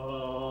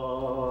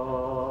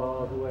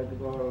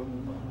أكبر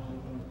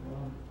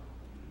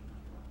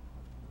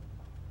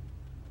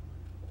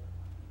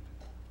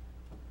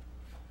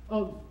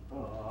الله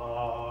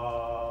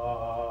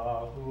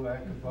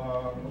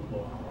أكبر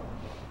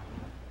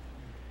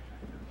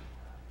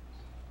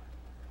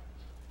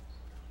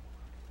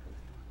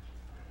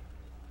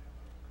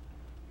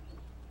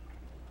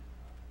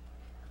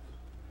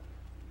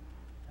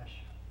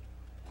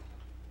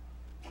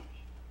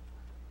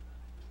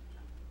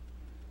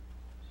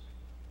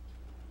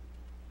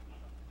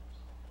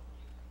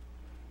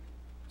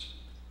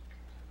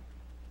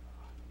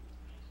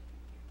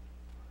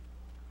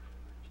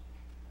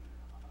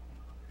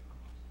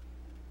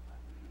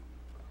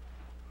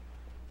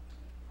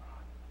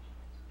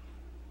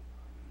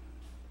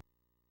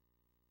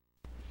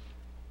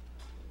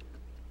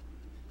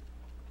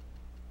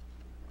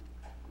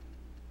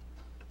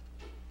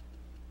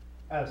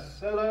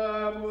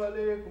Assalamu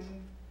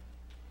alaikum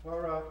wa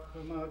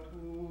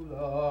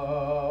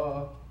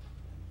rahmatullah.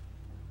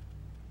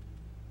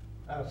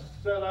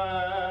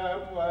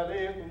 Assalamu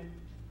alaikum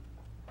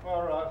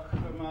wa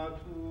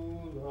rahmatullah.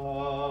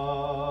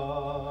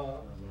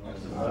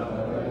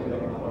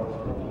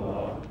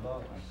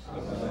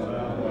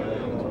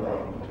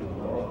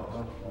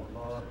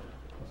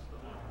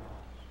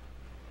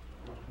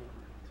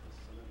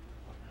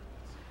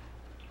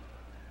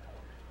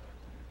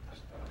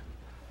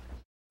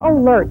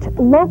 Alert!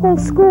 Local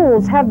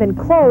schools have been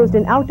closed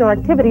and outdoor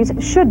activities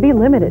should be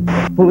limited.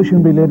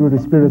 Pollution-related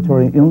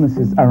respiratory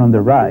illnesses are on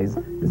the rise,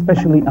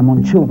 especially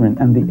among children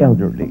and the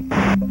elderly.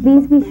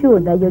 Please be sure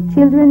that your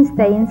children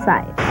stay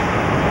inside.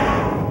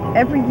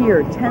 Every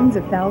year, tens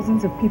of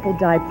thousands of people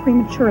die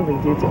prematurely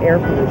due to air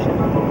pollution.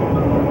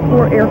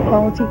 Poor air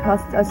quality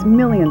costs us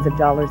millions of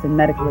dollars in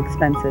medical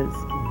expenses,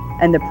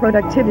 and the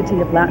productivity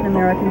of Latin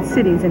American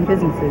cities and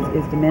businesses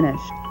is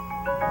diminished.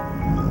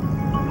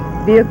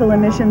 Vehicle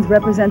emissions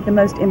represent the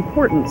most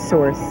important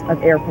source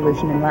of air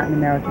pollution in Latin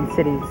American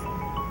cities.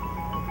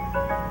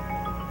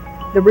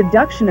 The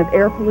reduction of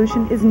air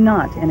pollution is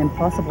not an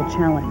impossible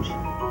challenge.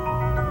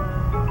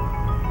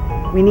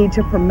 We need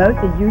to promote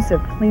the use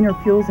of cleaner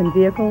fuels in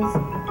vehicles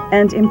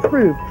and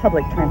improve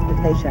public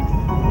transportation.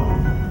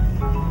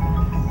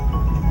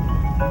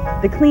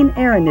 The Clean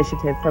Air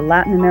Initiative for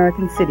Latin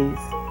American cities,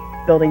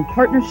 building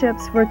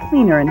partnerships for a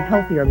cleaner and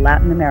healthier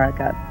Latin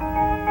America.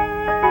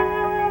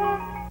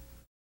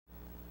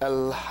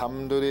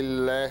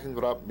 Alhamdulillahi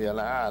Rabbil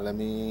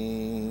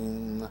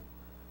Alameen.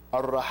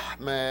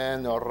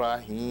 Ar-Rahman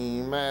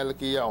Ar-Rahim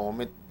Maliki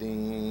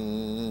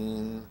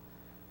Yawmiddin.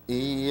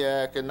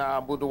 إياك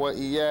نعبد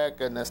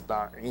وإياك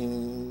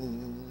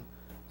نستعين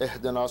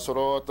اهدنا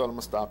صراط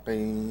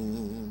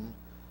المستقيم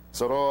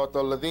صراط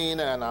الذين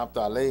أنعمت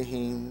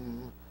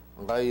عليهم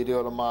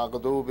غير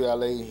المغضوب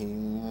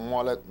عليهم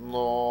ولا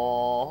الضالين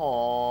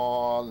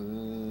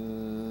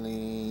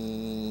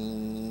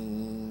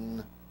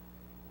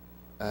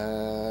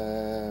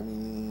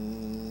آمين.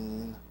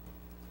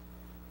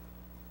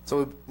 So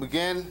we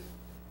begin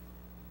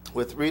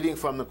with reading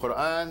from the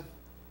Quran,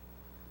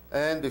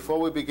 and before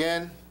we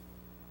begin,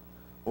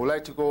 we'd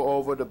like to go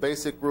over the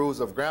basic rules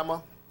of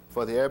grammar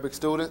for the Arabic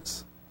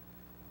students.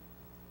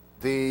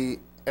 The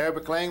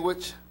Arabic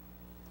language,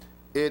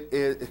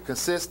 it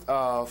consists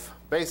of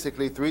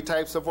basically three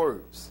types of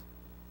words: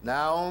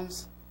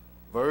 nouns,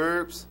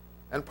 verbs,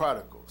 and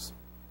particles.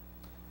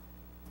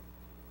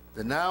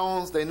 The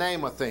nouns, they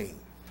name a thing.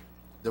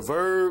 The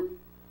verb,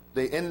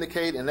 they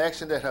indicate an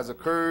action that has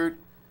occurred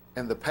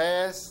in the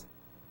past,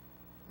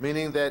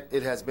 meaning that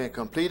it has been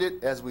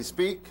completed as we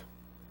speak,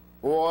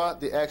 or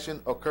the action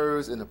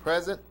occurs in the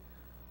present,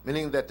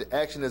 meaning that the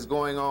action is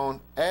going on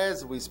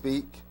as we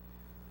speak,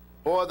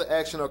 or the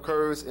action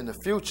occurs in the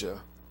future,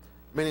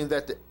 meaning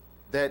that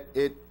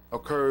it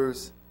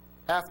occurs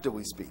after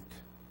we speak.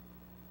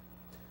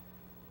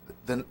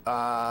 The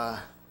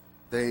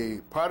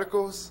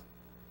particles,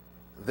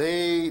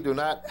 they do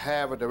not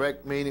have a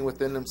direct meaning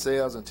within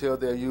themselves until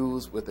they're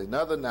used with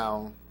another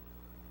noun,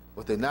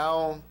 a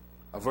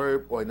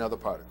verb, or another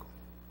particle.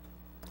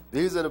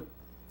 This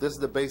is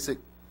the basic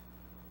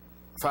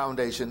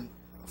foundation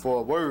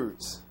for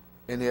words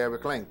in the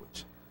Arabic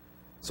language.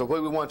 So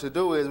what we want to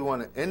do is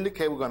we'll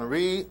indicate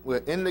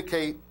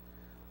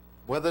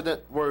whether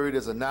the word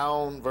is a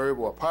noun, verb,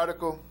 or a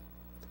particle,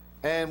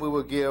 and we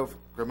will give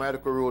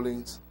grammatical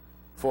rulings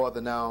for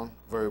the noun,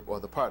 verb, or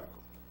the particle.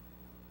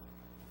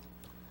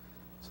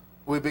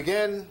 We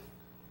begin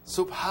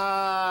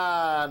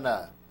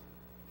subhana,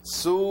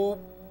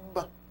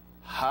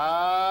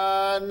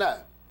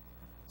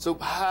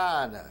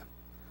 subhana,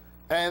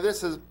 and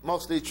this is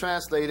mostly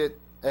translated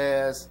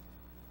as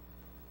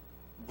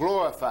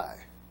glorify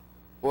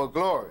or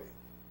glory,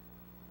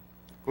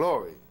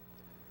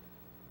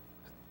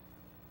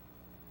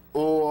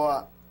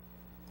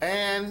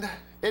 and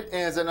it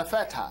ends in a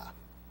fatha,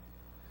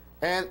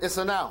 and it's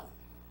a noun.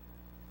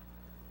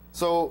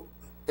 So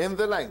in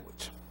the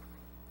language,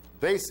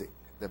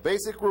 the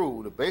basic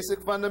rule, the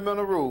basic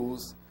fundamental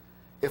rules,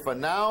 if a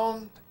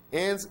noun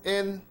ends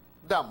in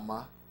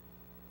dhamma,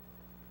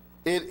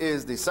 it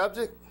is the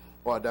subject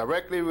or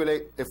directly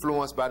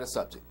influenced by the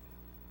subject.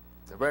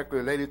 Directly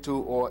related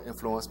to or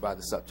influenced by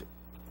the subject.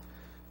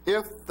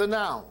 If the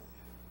noun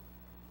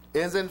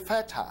ends in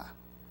fatha,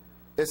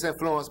 it's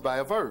influenced by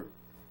a verb.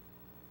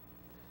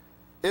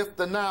 If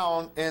the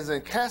noun ends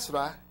in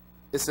kasra,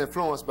 it's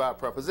influenced by a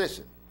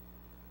preposition.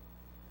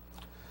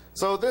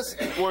 So this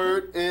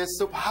word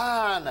is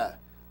subhana.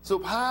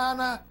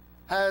 Subhana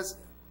has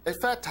a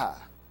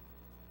fatha,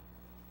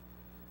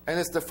 and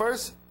it's the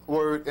first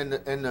word in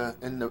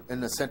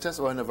the sentence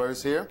or in the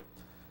verse here.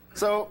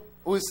 So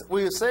we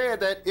said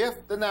that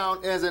if the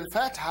noun ends in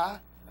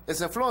fatha, it's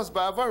influenced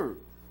by a verb.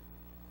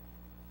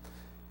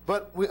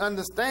 But we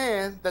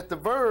understand that the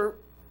verb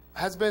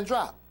has been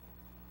dropped.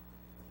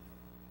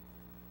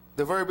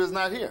 The verb is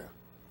not here.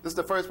 This is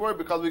the first word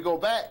because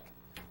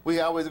we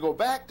always go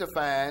back to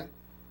find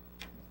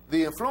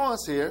the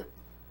influence here,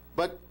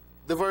 but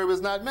the verb is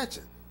not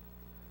mentioned.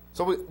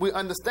 So we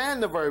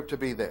understand the verb to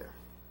be there.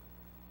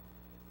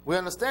 We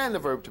understand the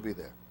verb to be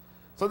there.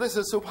 So this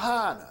is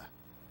subhana.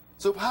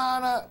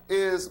 Subhana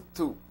is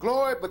to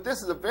glory, but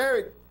this is a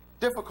very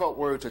difficult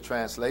word to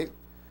translate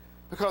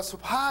because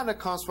subhana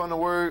comes from the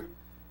word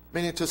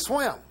meaning to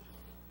swim.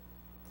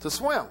 To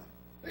swim.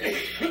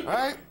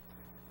 Right?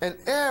 And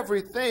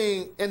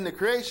everything in the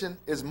creation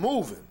is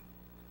moving.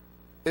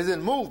 Is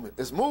in movement.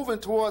 It's moving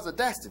towards a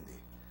destiny.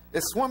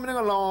 It's swimming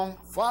along,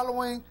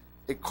 following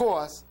a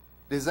course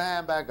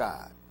designed by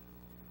God.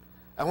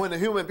 And when the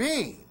human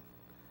being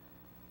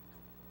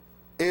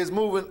is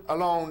moving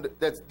along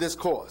this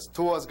course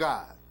towards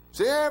God,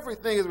 so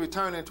everything is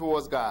returning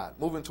towards God,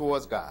 moving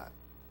towards God.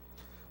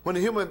 When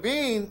the human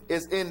being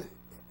is in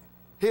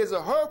his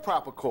or her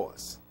proper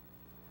course,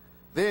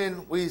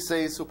 then we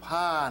say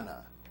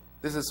subhana.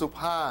 This is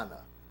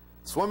subhana,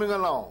 swimming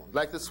along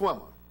like the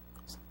swimmer.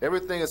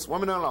 Everything is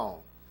swimming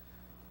along.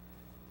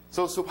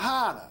 So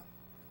subhana,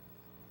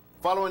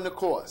 following the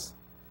course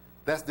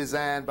that's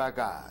designed by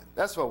God.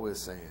 That's what we're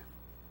saying.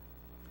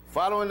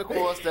 Following the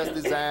course that's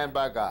designed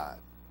by God.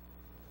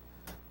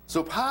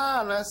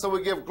 Subhana, so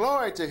we give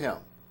glory to him.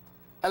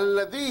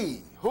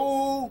 Alladhi,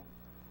 who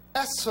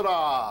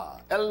asra.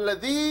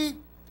 Alladhi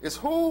is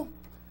who,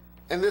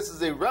 and this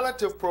is a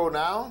relative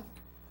pronoun.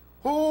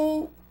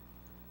 Who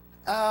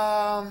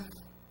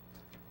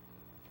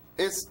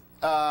this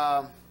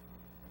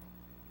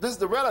is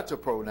the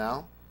relative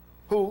pronoun.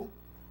 Who?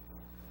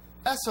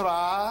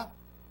 Asra.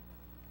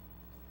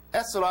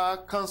 Asra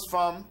comes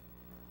from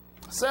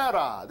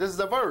Sarah. This is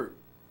a verb.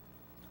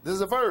 This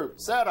is a verb.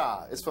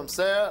 Sarah. It's from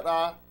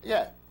Sarah.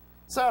 Yeah.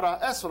 Sarah,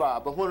 Asra.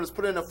 But when it's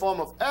put in the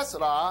form of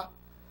Asra,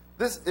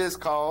 this is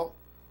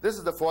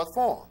the fourth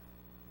form.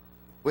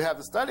 We have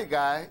the study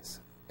guides,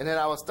 and in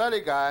our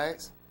study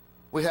guides,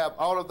 we have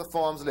all of the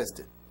forms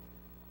listed.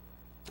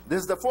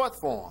 This is the fourth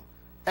form.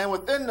 And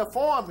within the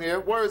form here,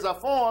 words are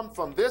formed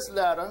from this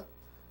letter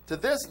to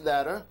this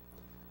letter,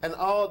 and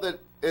all that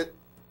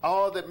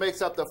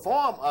makes up the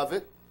form of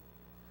it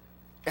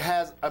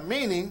has a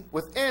meaning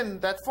within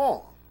that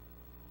form.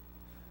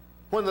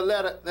 When the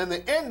letter, in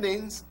the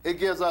endings, it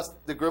gives us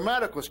the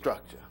grammatical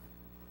structure.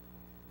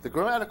 The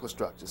grammatical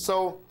structure.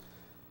 So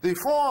the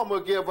form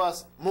will give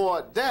us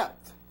more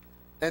depth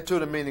into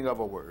the meaning of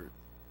a word.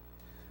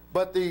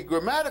 But the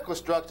grammatical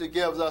structure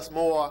gives us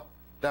more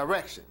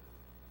direction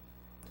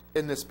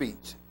in the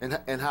speech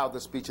and how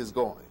the speech is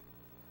going.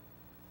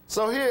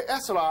 So here,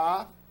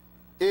 Esra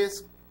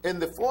is in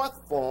the fourth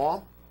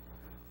form,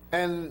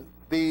 and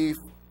the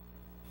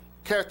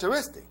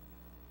characteristic,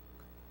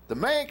 the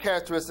main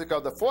characteristic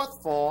of the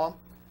fourth form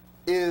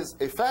is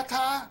a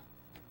fatha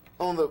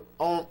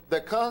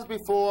that comes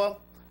before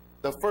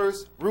the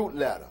first root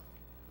letter.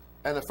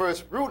 And the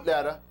first root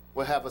letter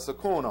will have a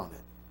sukoon on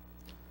it.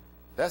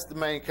 That's the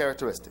main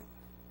characteristic.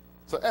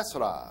 So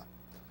Esra.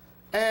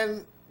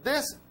 And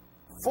this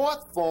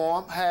fourth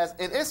form has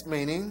in its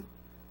meaning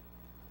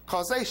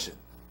causation.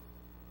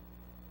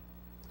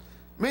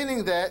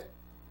 Meaning that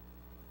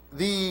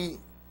the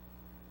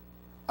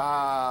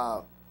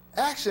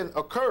action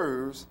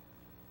occurs,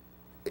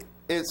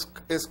 is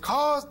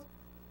caused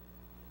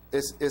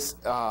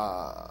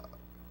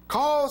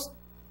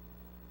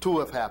to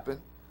have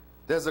happened.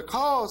 There's a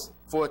cause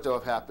for it to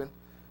have happened,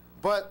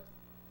 but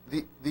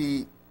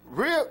the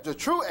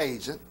true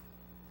agent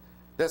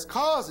that's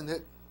causing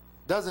it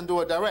doesn't do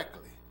it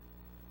directly.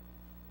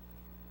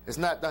 It's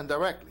not done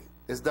directly.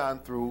 It's done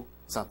through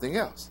something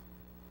else.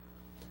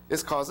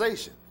 It's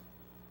causation.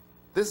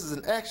 This is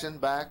an action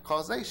by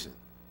causation.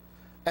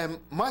 And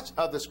much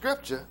of the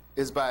scripture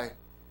is by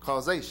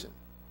causation.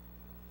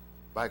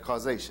 By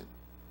causation.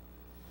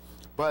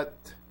 But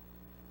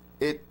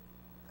it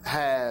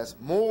has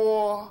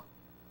more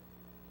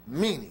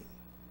meaning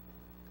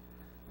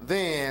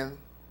than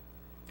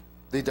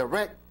the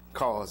direct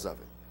cause of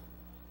it.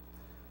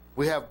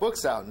 We have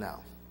books out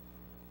now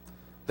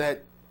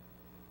that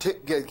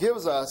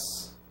gives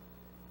us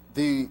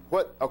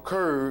what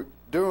occurred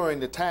during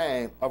the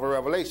time of a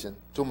revelation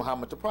to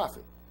Muhammad the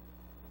Prophet.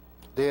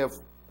 They have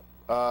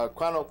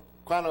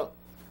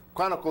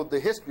chronicled the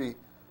history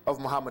of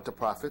Muhammad the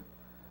Prophet,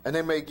 and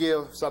they may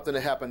give something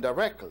that happened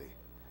directly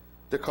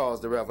to cause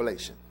the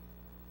revelation.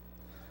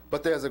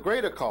 But there's a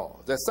greater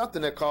cause. There's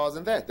something that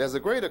caused that. There's a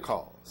greater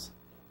cause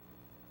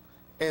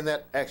in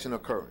that action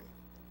occurring.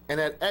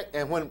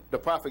 And when the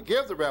prophet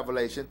gives the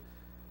revelation,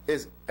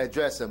 is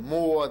addressing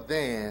more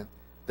than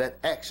that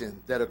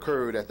action that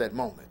occurred at that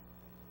moment.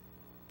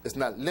 It's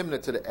not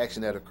limited to the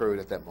action that occurred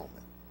at that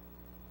moment.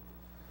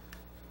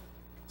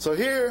 So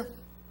here,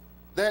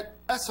 that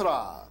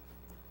Asra.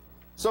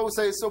 So we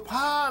say,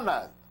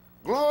 Subhana,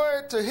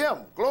 glory to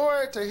him,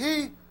 glory to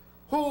he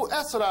who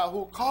Asra,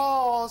 who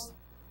caused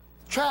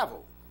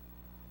travel.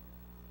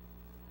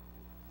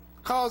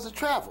 Caused the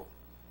travel.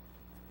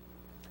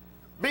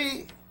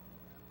 Be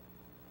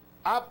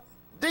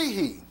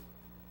abdihi.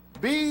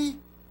 Be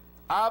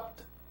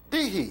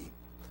abdihi.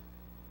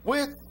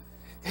 With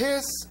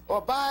his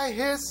or by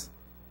his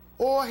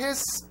or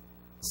his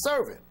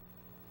servant.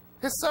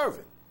 His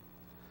servant.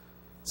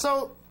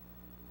 So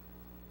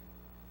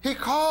he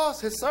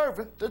caused his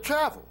servant to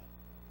travel.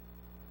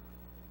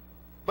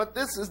 But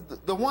this is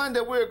the one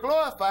that we're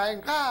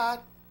glorifying. God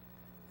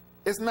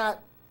is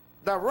not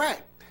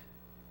direct.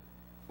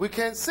 We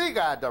can't see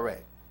God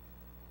direct.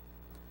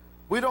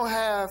 We don't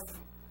have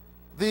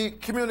the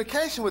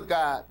communication with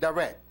God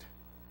direct.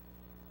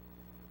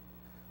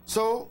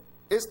 So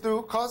it's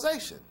through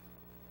causation.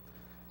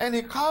 And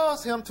he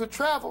caused him to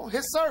travel,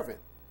 his servant.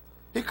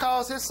 He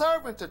caused his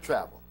servant to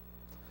travel.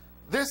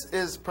 This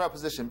is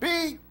preposition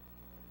B,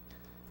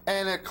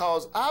 and it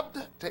caused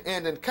abd to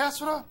end in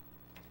kasra.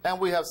 And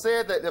we have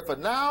said that if a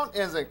noun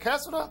ends in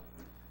kasra,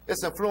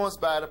 it's influenced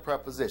by the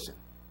preposition.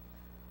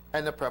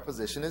 And the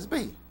preposition is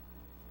be.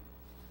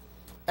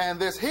 And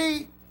this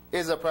he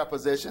is a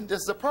preposition.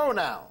 This is a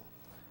pronoun.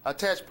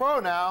 Attached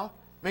pronoun,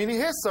 meaning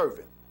his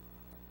servant.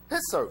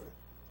 His servant.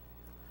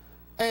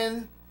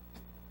 And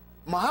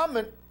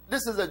Muhammad,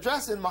 this is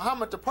addressing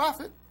Muhammad the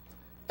prophet.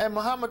 And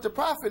Muhammad the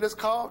prophet is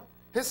called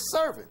his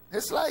servant,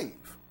 his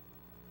slave.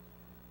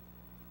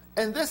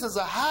 And this is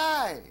a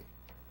high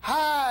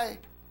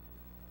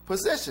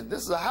position.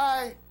 This is a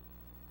high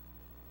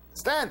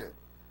standard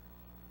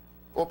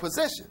or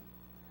position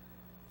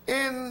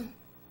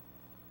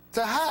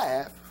to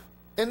have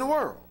in the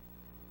world,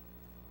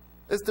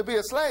 is to be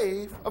a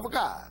slave of a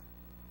God.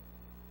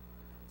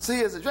 See,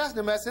 he is addressing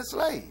him as his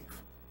slave.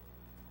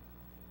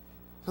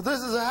 So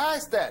this is a high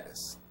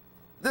status.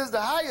 This is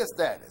the highest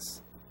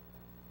status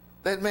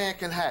that man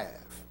can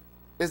have,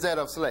 is that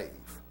of slave.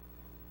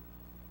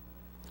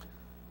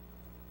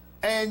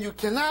 And you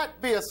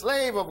cannot be a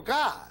slave of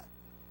God.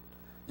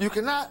 You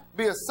cannot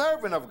be a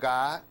servant of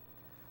God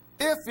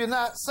if you're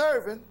not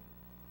serving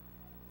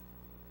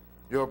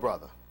your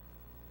brother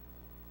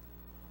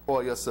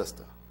or your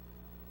sister.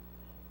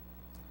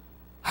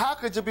 How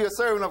could you be a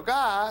servant of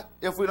God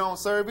if we don't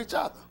serve each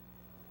other?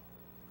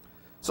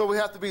 So we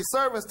have to be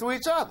servants to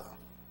each other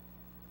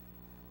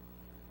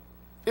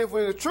if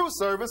we're true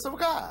servants of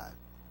God.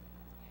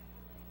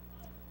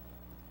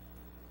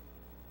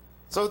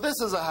 So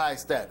this is a high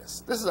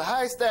status. This is a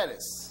high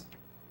status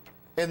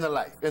in the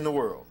life, in the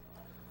world.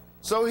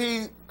 So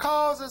he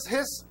causes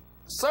his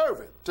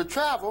servant to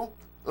travel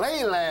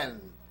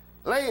layland.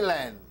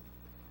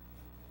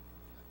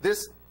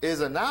 This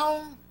is a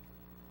noun.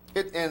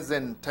 It ends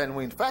in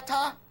tanween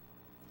fatha.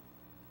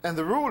 And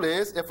the rule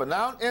is, if a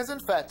noun ends in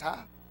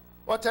fatha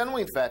or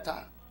tanween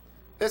fatha,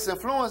 it's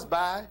influenced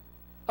by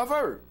a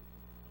verb.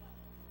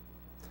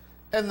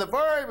 And the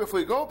verb, if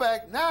we go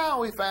back,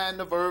 now we find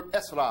the verb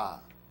esra.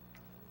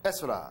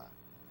 Esra.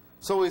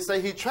 So we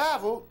say he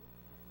traveled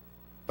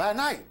by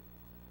night.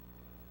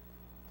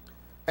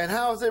 And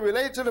how is it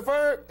related to the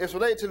verb? It's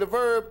related to the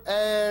verb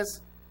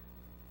as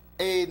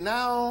a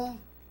noun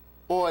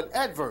or an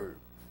adverb.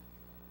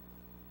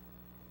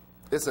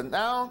 It's a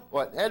noun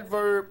or an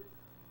adverb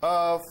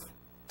of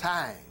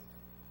time.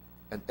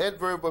 An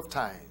adverb of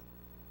time.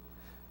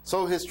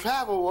 So his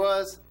travel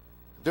was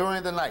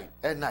during the night,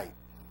 at night.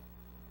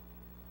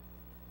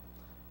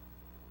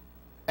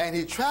 And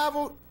he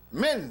traveled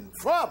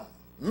from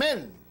al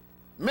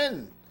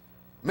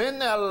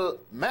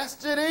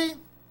masjidi.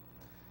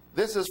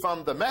 This is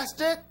from the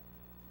masjid.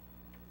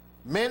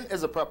 Min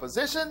is a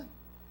preposition.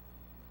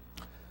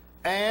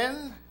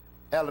 And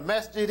al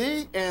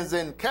masjidi ends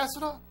in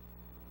kasra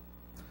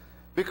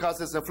because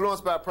it's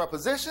influenced by a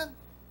preposition.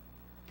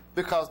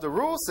 Because the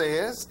rule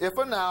says if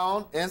a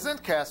noun ends in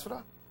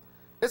kasra,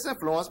 it's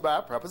influenced by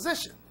a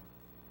preposition.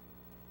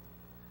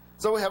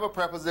 So we have a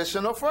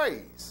prepositional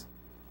phrase.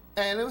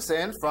 And it was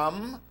saying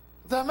from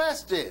the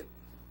masjid.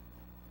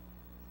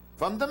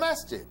 From the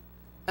masjid.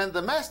 And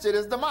the masjid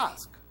is the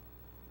mosque.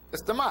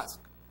 It's the mosque.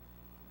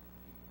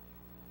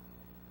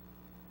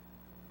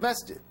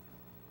 Masjid.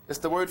 It's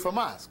the word for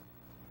mosque.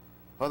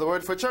 Or the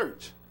word for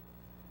church.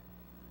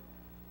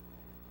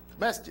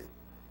 Masjid.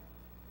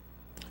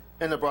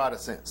 In the broader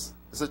sense.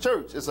 It's a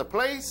church. It's a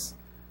place.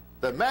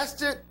 The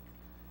masjid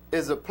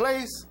is a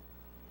place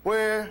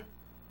where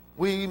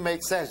we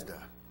make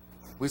sajda.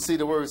 We see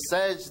the word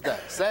sajda.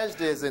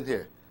 Sajda is in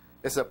here.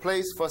 It's a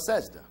place for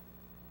sajda.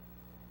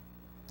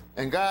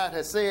 And God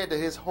has said that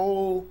his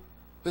whole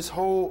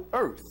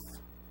earth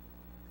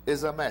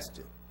is a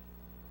masjid.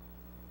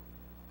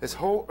 His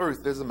whole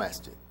earth is a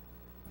masjid.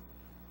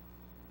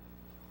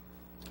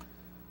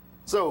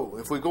 So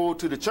if we go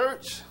to the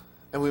church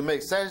and we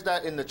make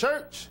sajda in the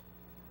church,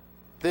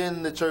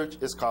 then the church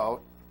is called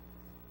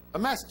a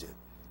masjid.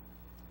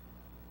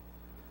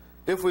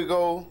 If we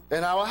go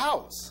in our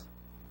house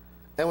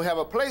and we have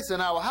a place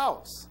in our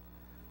house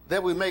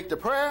that we make the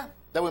prayer,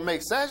 that we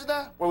make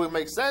sajda, where we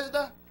make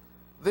sajda,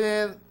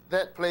 then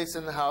that place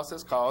in the house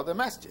is called the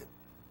masjid.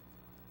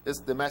 It's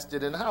the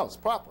masjid in the house,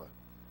 proper.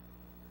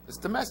 It's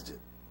the masjid.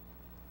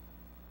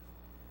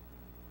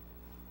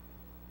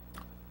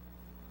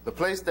 The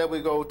place that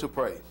we go to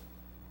pray.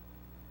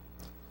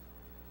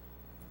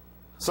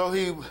 So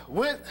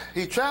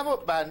he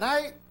traveled by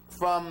night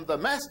from the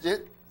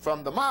masjid,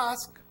 from the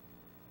mosque,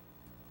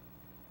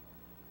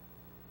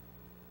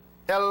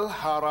 El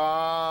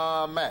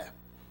Haram.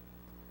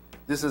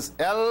 This is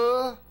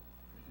El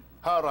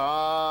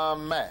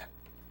Haram.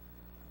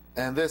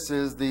 And this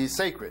is the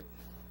sacred.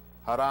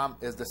 Haram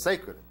is the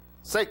sacred.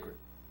 Sacred.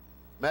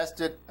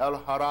 Masjid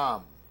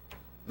al-Haram.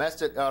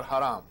 Masjid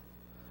al-Haram.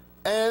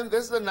 And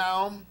this is a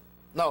noun.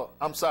 No,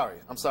 I'm sorry.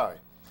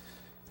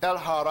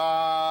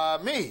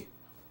 Al-Harami.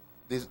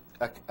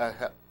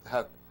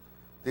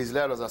 These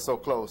letters are so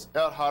close.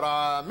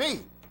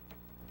 Al-Harami.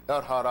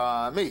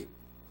 Al-Harami.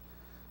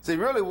 See,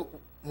 really,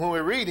 when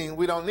we're reading,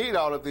 we don't need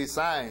all of these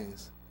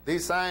signs.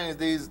 These signs,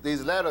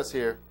 these letters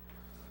here,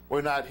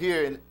 were not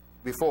here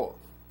before.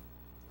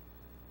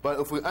 But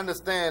if we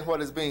understand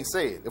what is being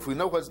said, if we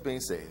know what's being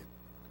said,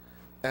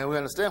 and we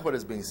understand what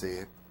is being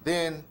said,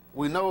 then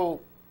we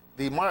know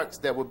the marks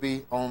that would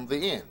be on the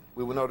end.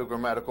 We will know the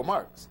grammatical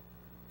marks,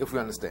 if we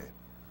understand.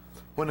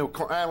 When the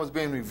Quran was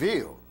being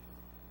revealed,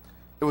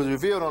 it was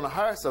revealed on the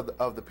hearts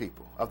of the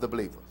people, of the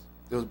believers.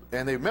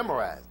 And they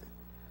memorized it.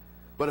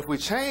 But if we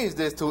change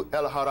this to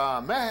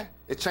al-Haram,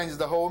 it changes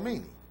the whole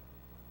meaning.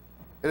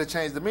 It'll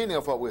change the meaning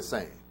of what we're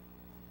saying.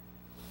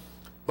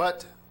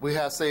 But we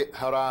have say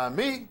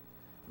Harami,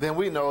 then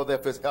we know that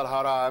if it's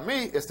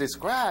al-Harami, it's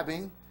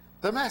describing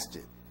the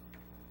masjid.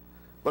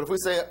 But if we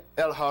say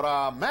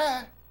al-Haram,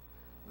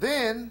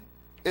 then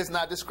it's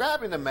not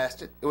describing the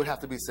masjid. It would have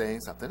to be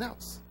saying something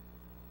else.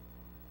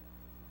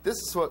 This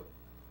is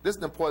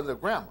the importance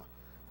of grammar.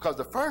 Because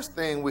the first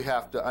thing we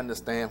have to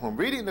understand when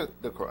reading the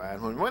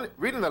Quran, when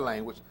reading the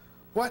language,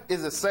 what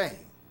is it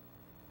saying?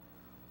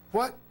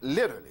 What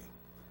literally?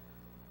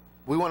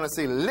 We want to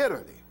see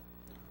literally.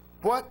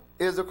 What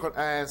is the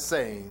Quran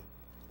saying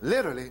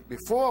literally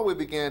before we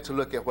begin to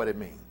look at what it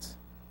means?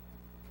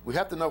 We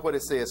have to know what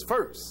it says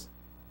first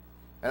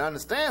and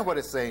understand what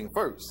it's saying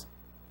first.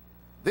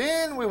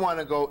 Then we want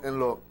to go and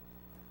look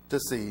to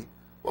see,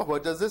 well,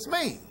 what does this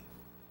mean?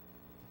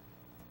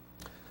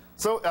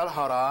 So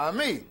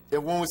al-Harami,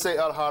 when we say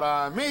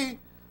al-Harami,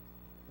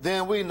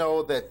 then we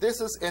know that this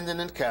is ending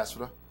in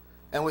kasra,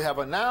 and we have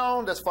a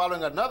noun that's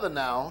following another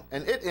noun,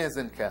 and it ends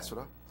in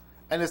kasra,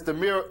 and it's the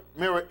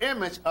mirror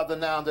image of the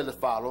noun that it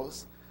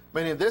follows,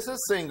 meaning this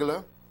is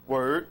singular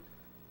word,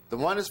 the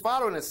one is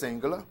following is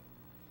singular.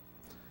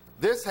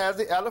 This has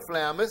the alif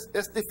lam,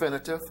 it's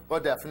definitive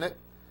or definite,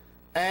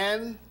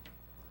 and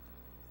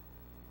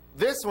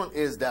this one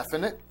is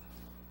definite.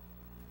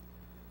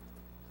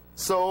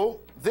 So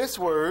this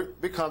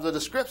word becomes a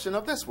description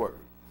of this word.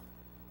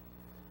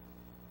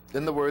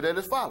 Then the word that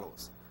it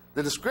follows.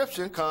 The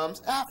description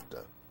comes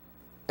after.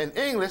 In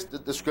English, the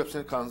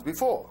description comes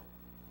before.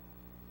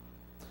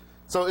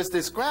 So it's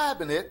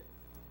describing it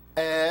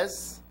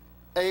as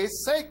the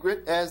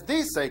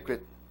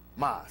sacred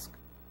mosque.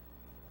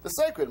 The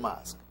sacred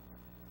mosque.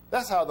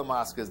 That's how the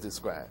mosque is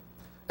described.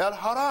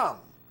 Al-Haram.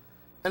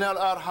 And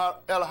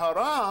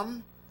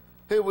Al-Haram,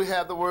 here we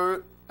have the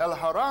word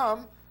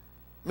Al-Haram,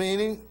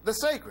 meaning the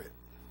sacred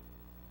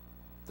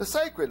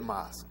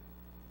mosque.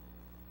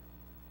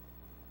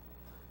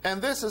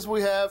 And this is,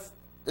 we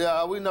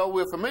know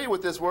we're familiar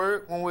with this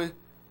word when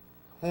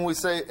we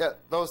say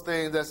those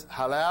things that's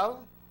halal,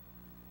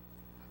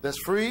 that's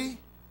free,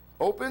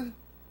 open,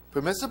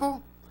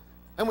 permissible,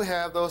 and we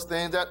have those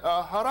things that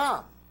are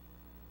haram.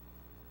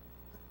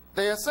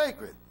 They are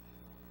sacred.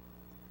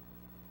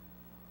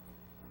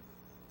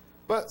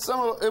 But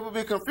it would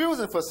be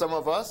confusing for some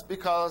of us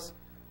because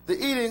the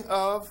eating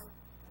of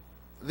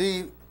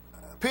the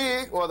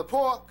pig or the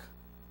pork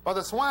or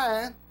the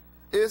swine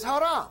is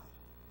haram.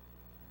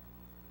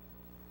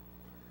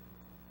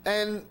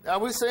 And are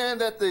we saying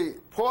that the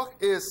pork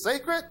is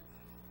sacred?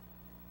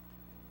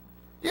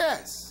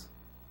 Yes.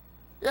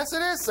 Yes,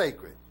 it is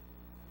sacred.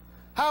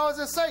 How is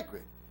it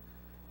sacred?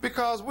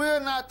 Because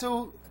we're not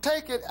to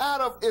take it out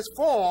of its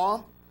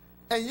form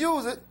and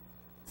use it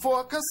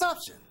for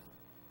consumption.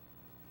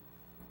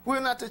 We're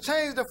not to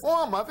change the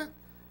form of it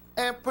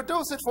and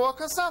produce it for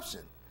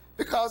consumption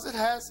because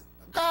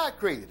God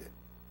created it.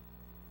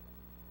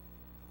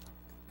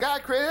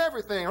 God created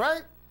everything,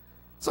 right?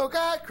 So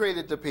God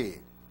created the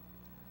pig.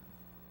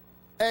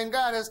 And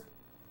God has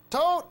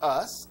told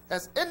us,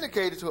 has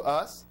indicated to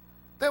us,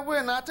 that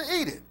we're not to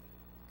eat it.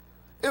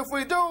 If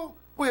we do,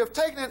 we have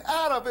taken it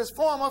out of its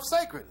form of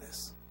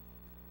sacredness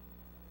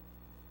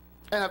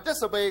and have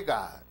disobeyed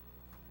God.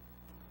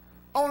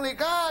 Only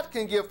God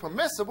can give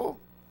permissible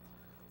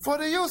for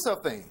the use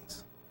of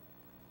things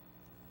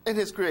in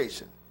His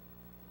creation.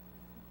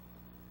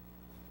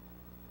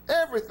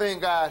 Everything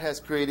God has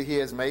created, He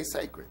has made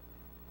sacred.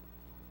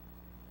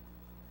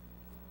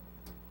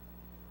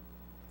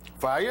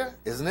 Fire,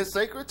 isn't it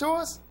sacred to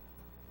us?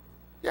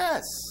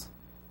 Yes,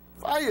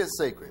 fire is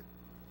sacred.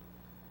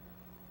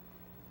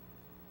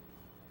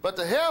 But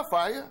the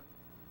hellfire,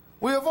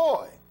 we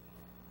avoid.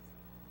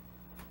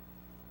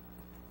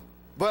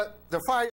 But the fire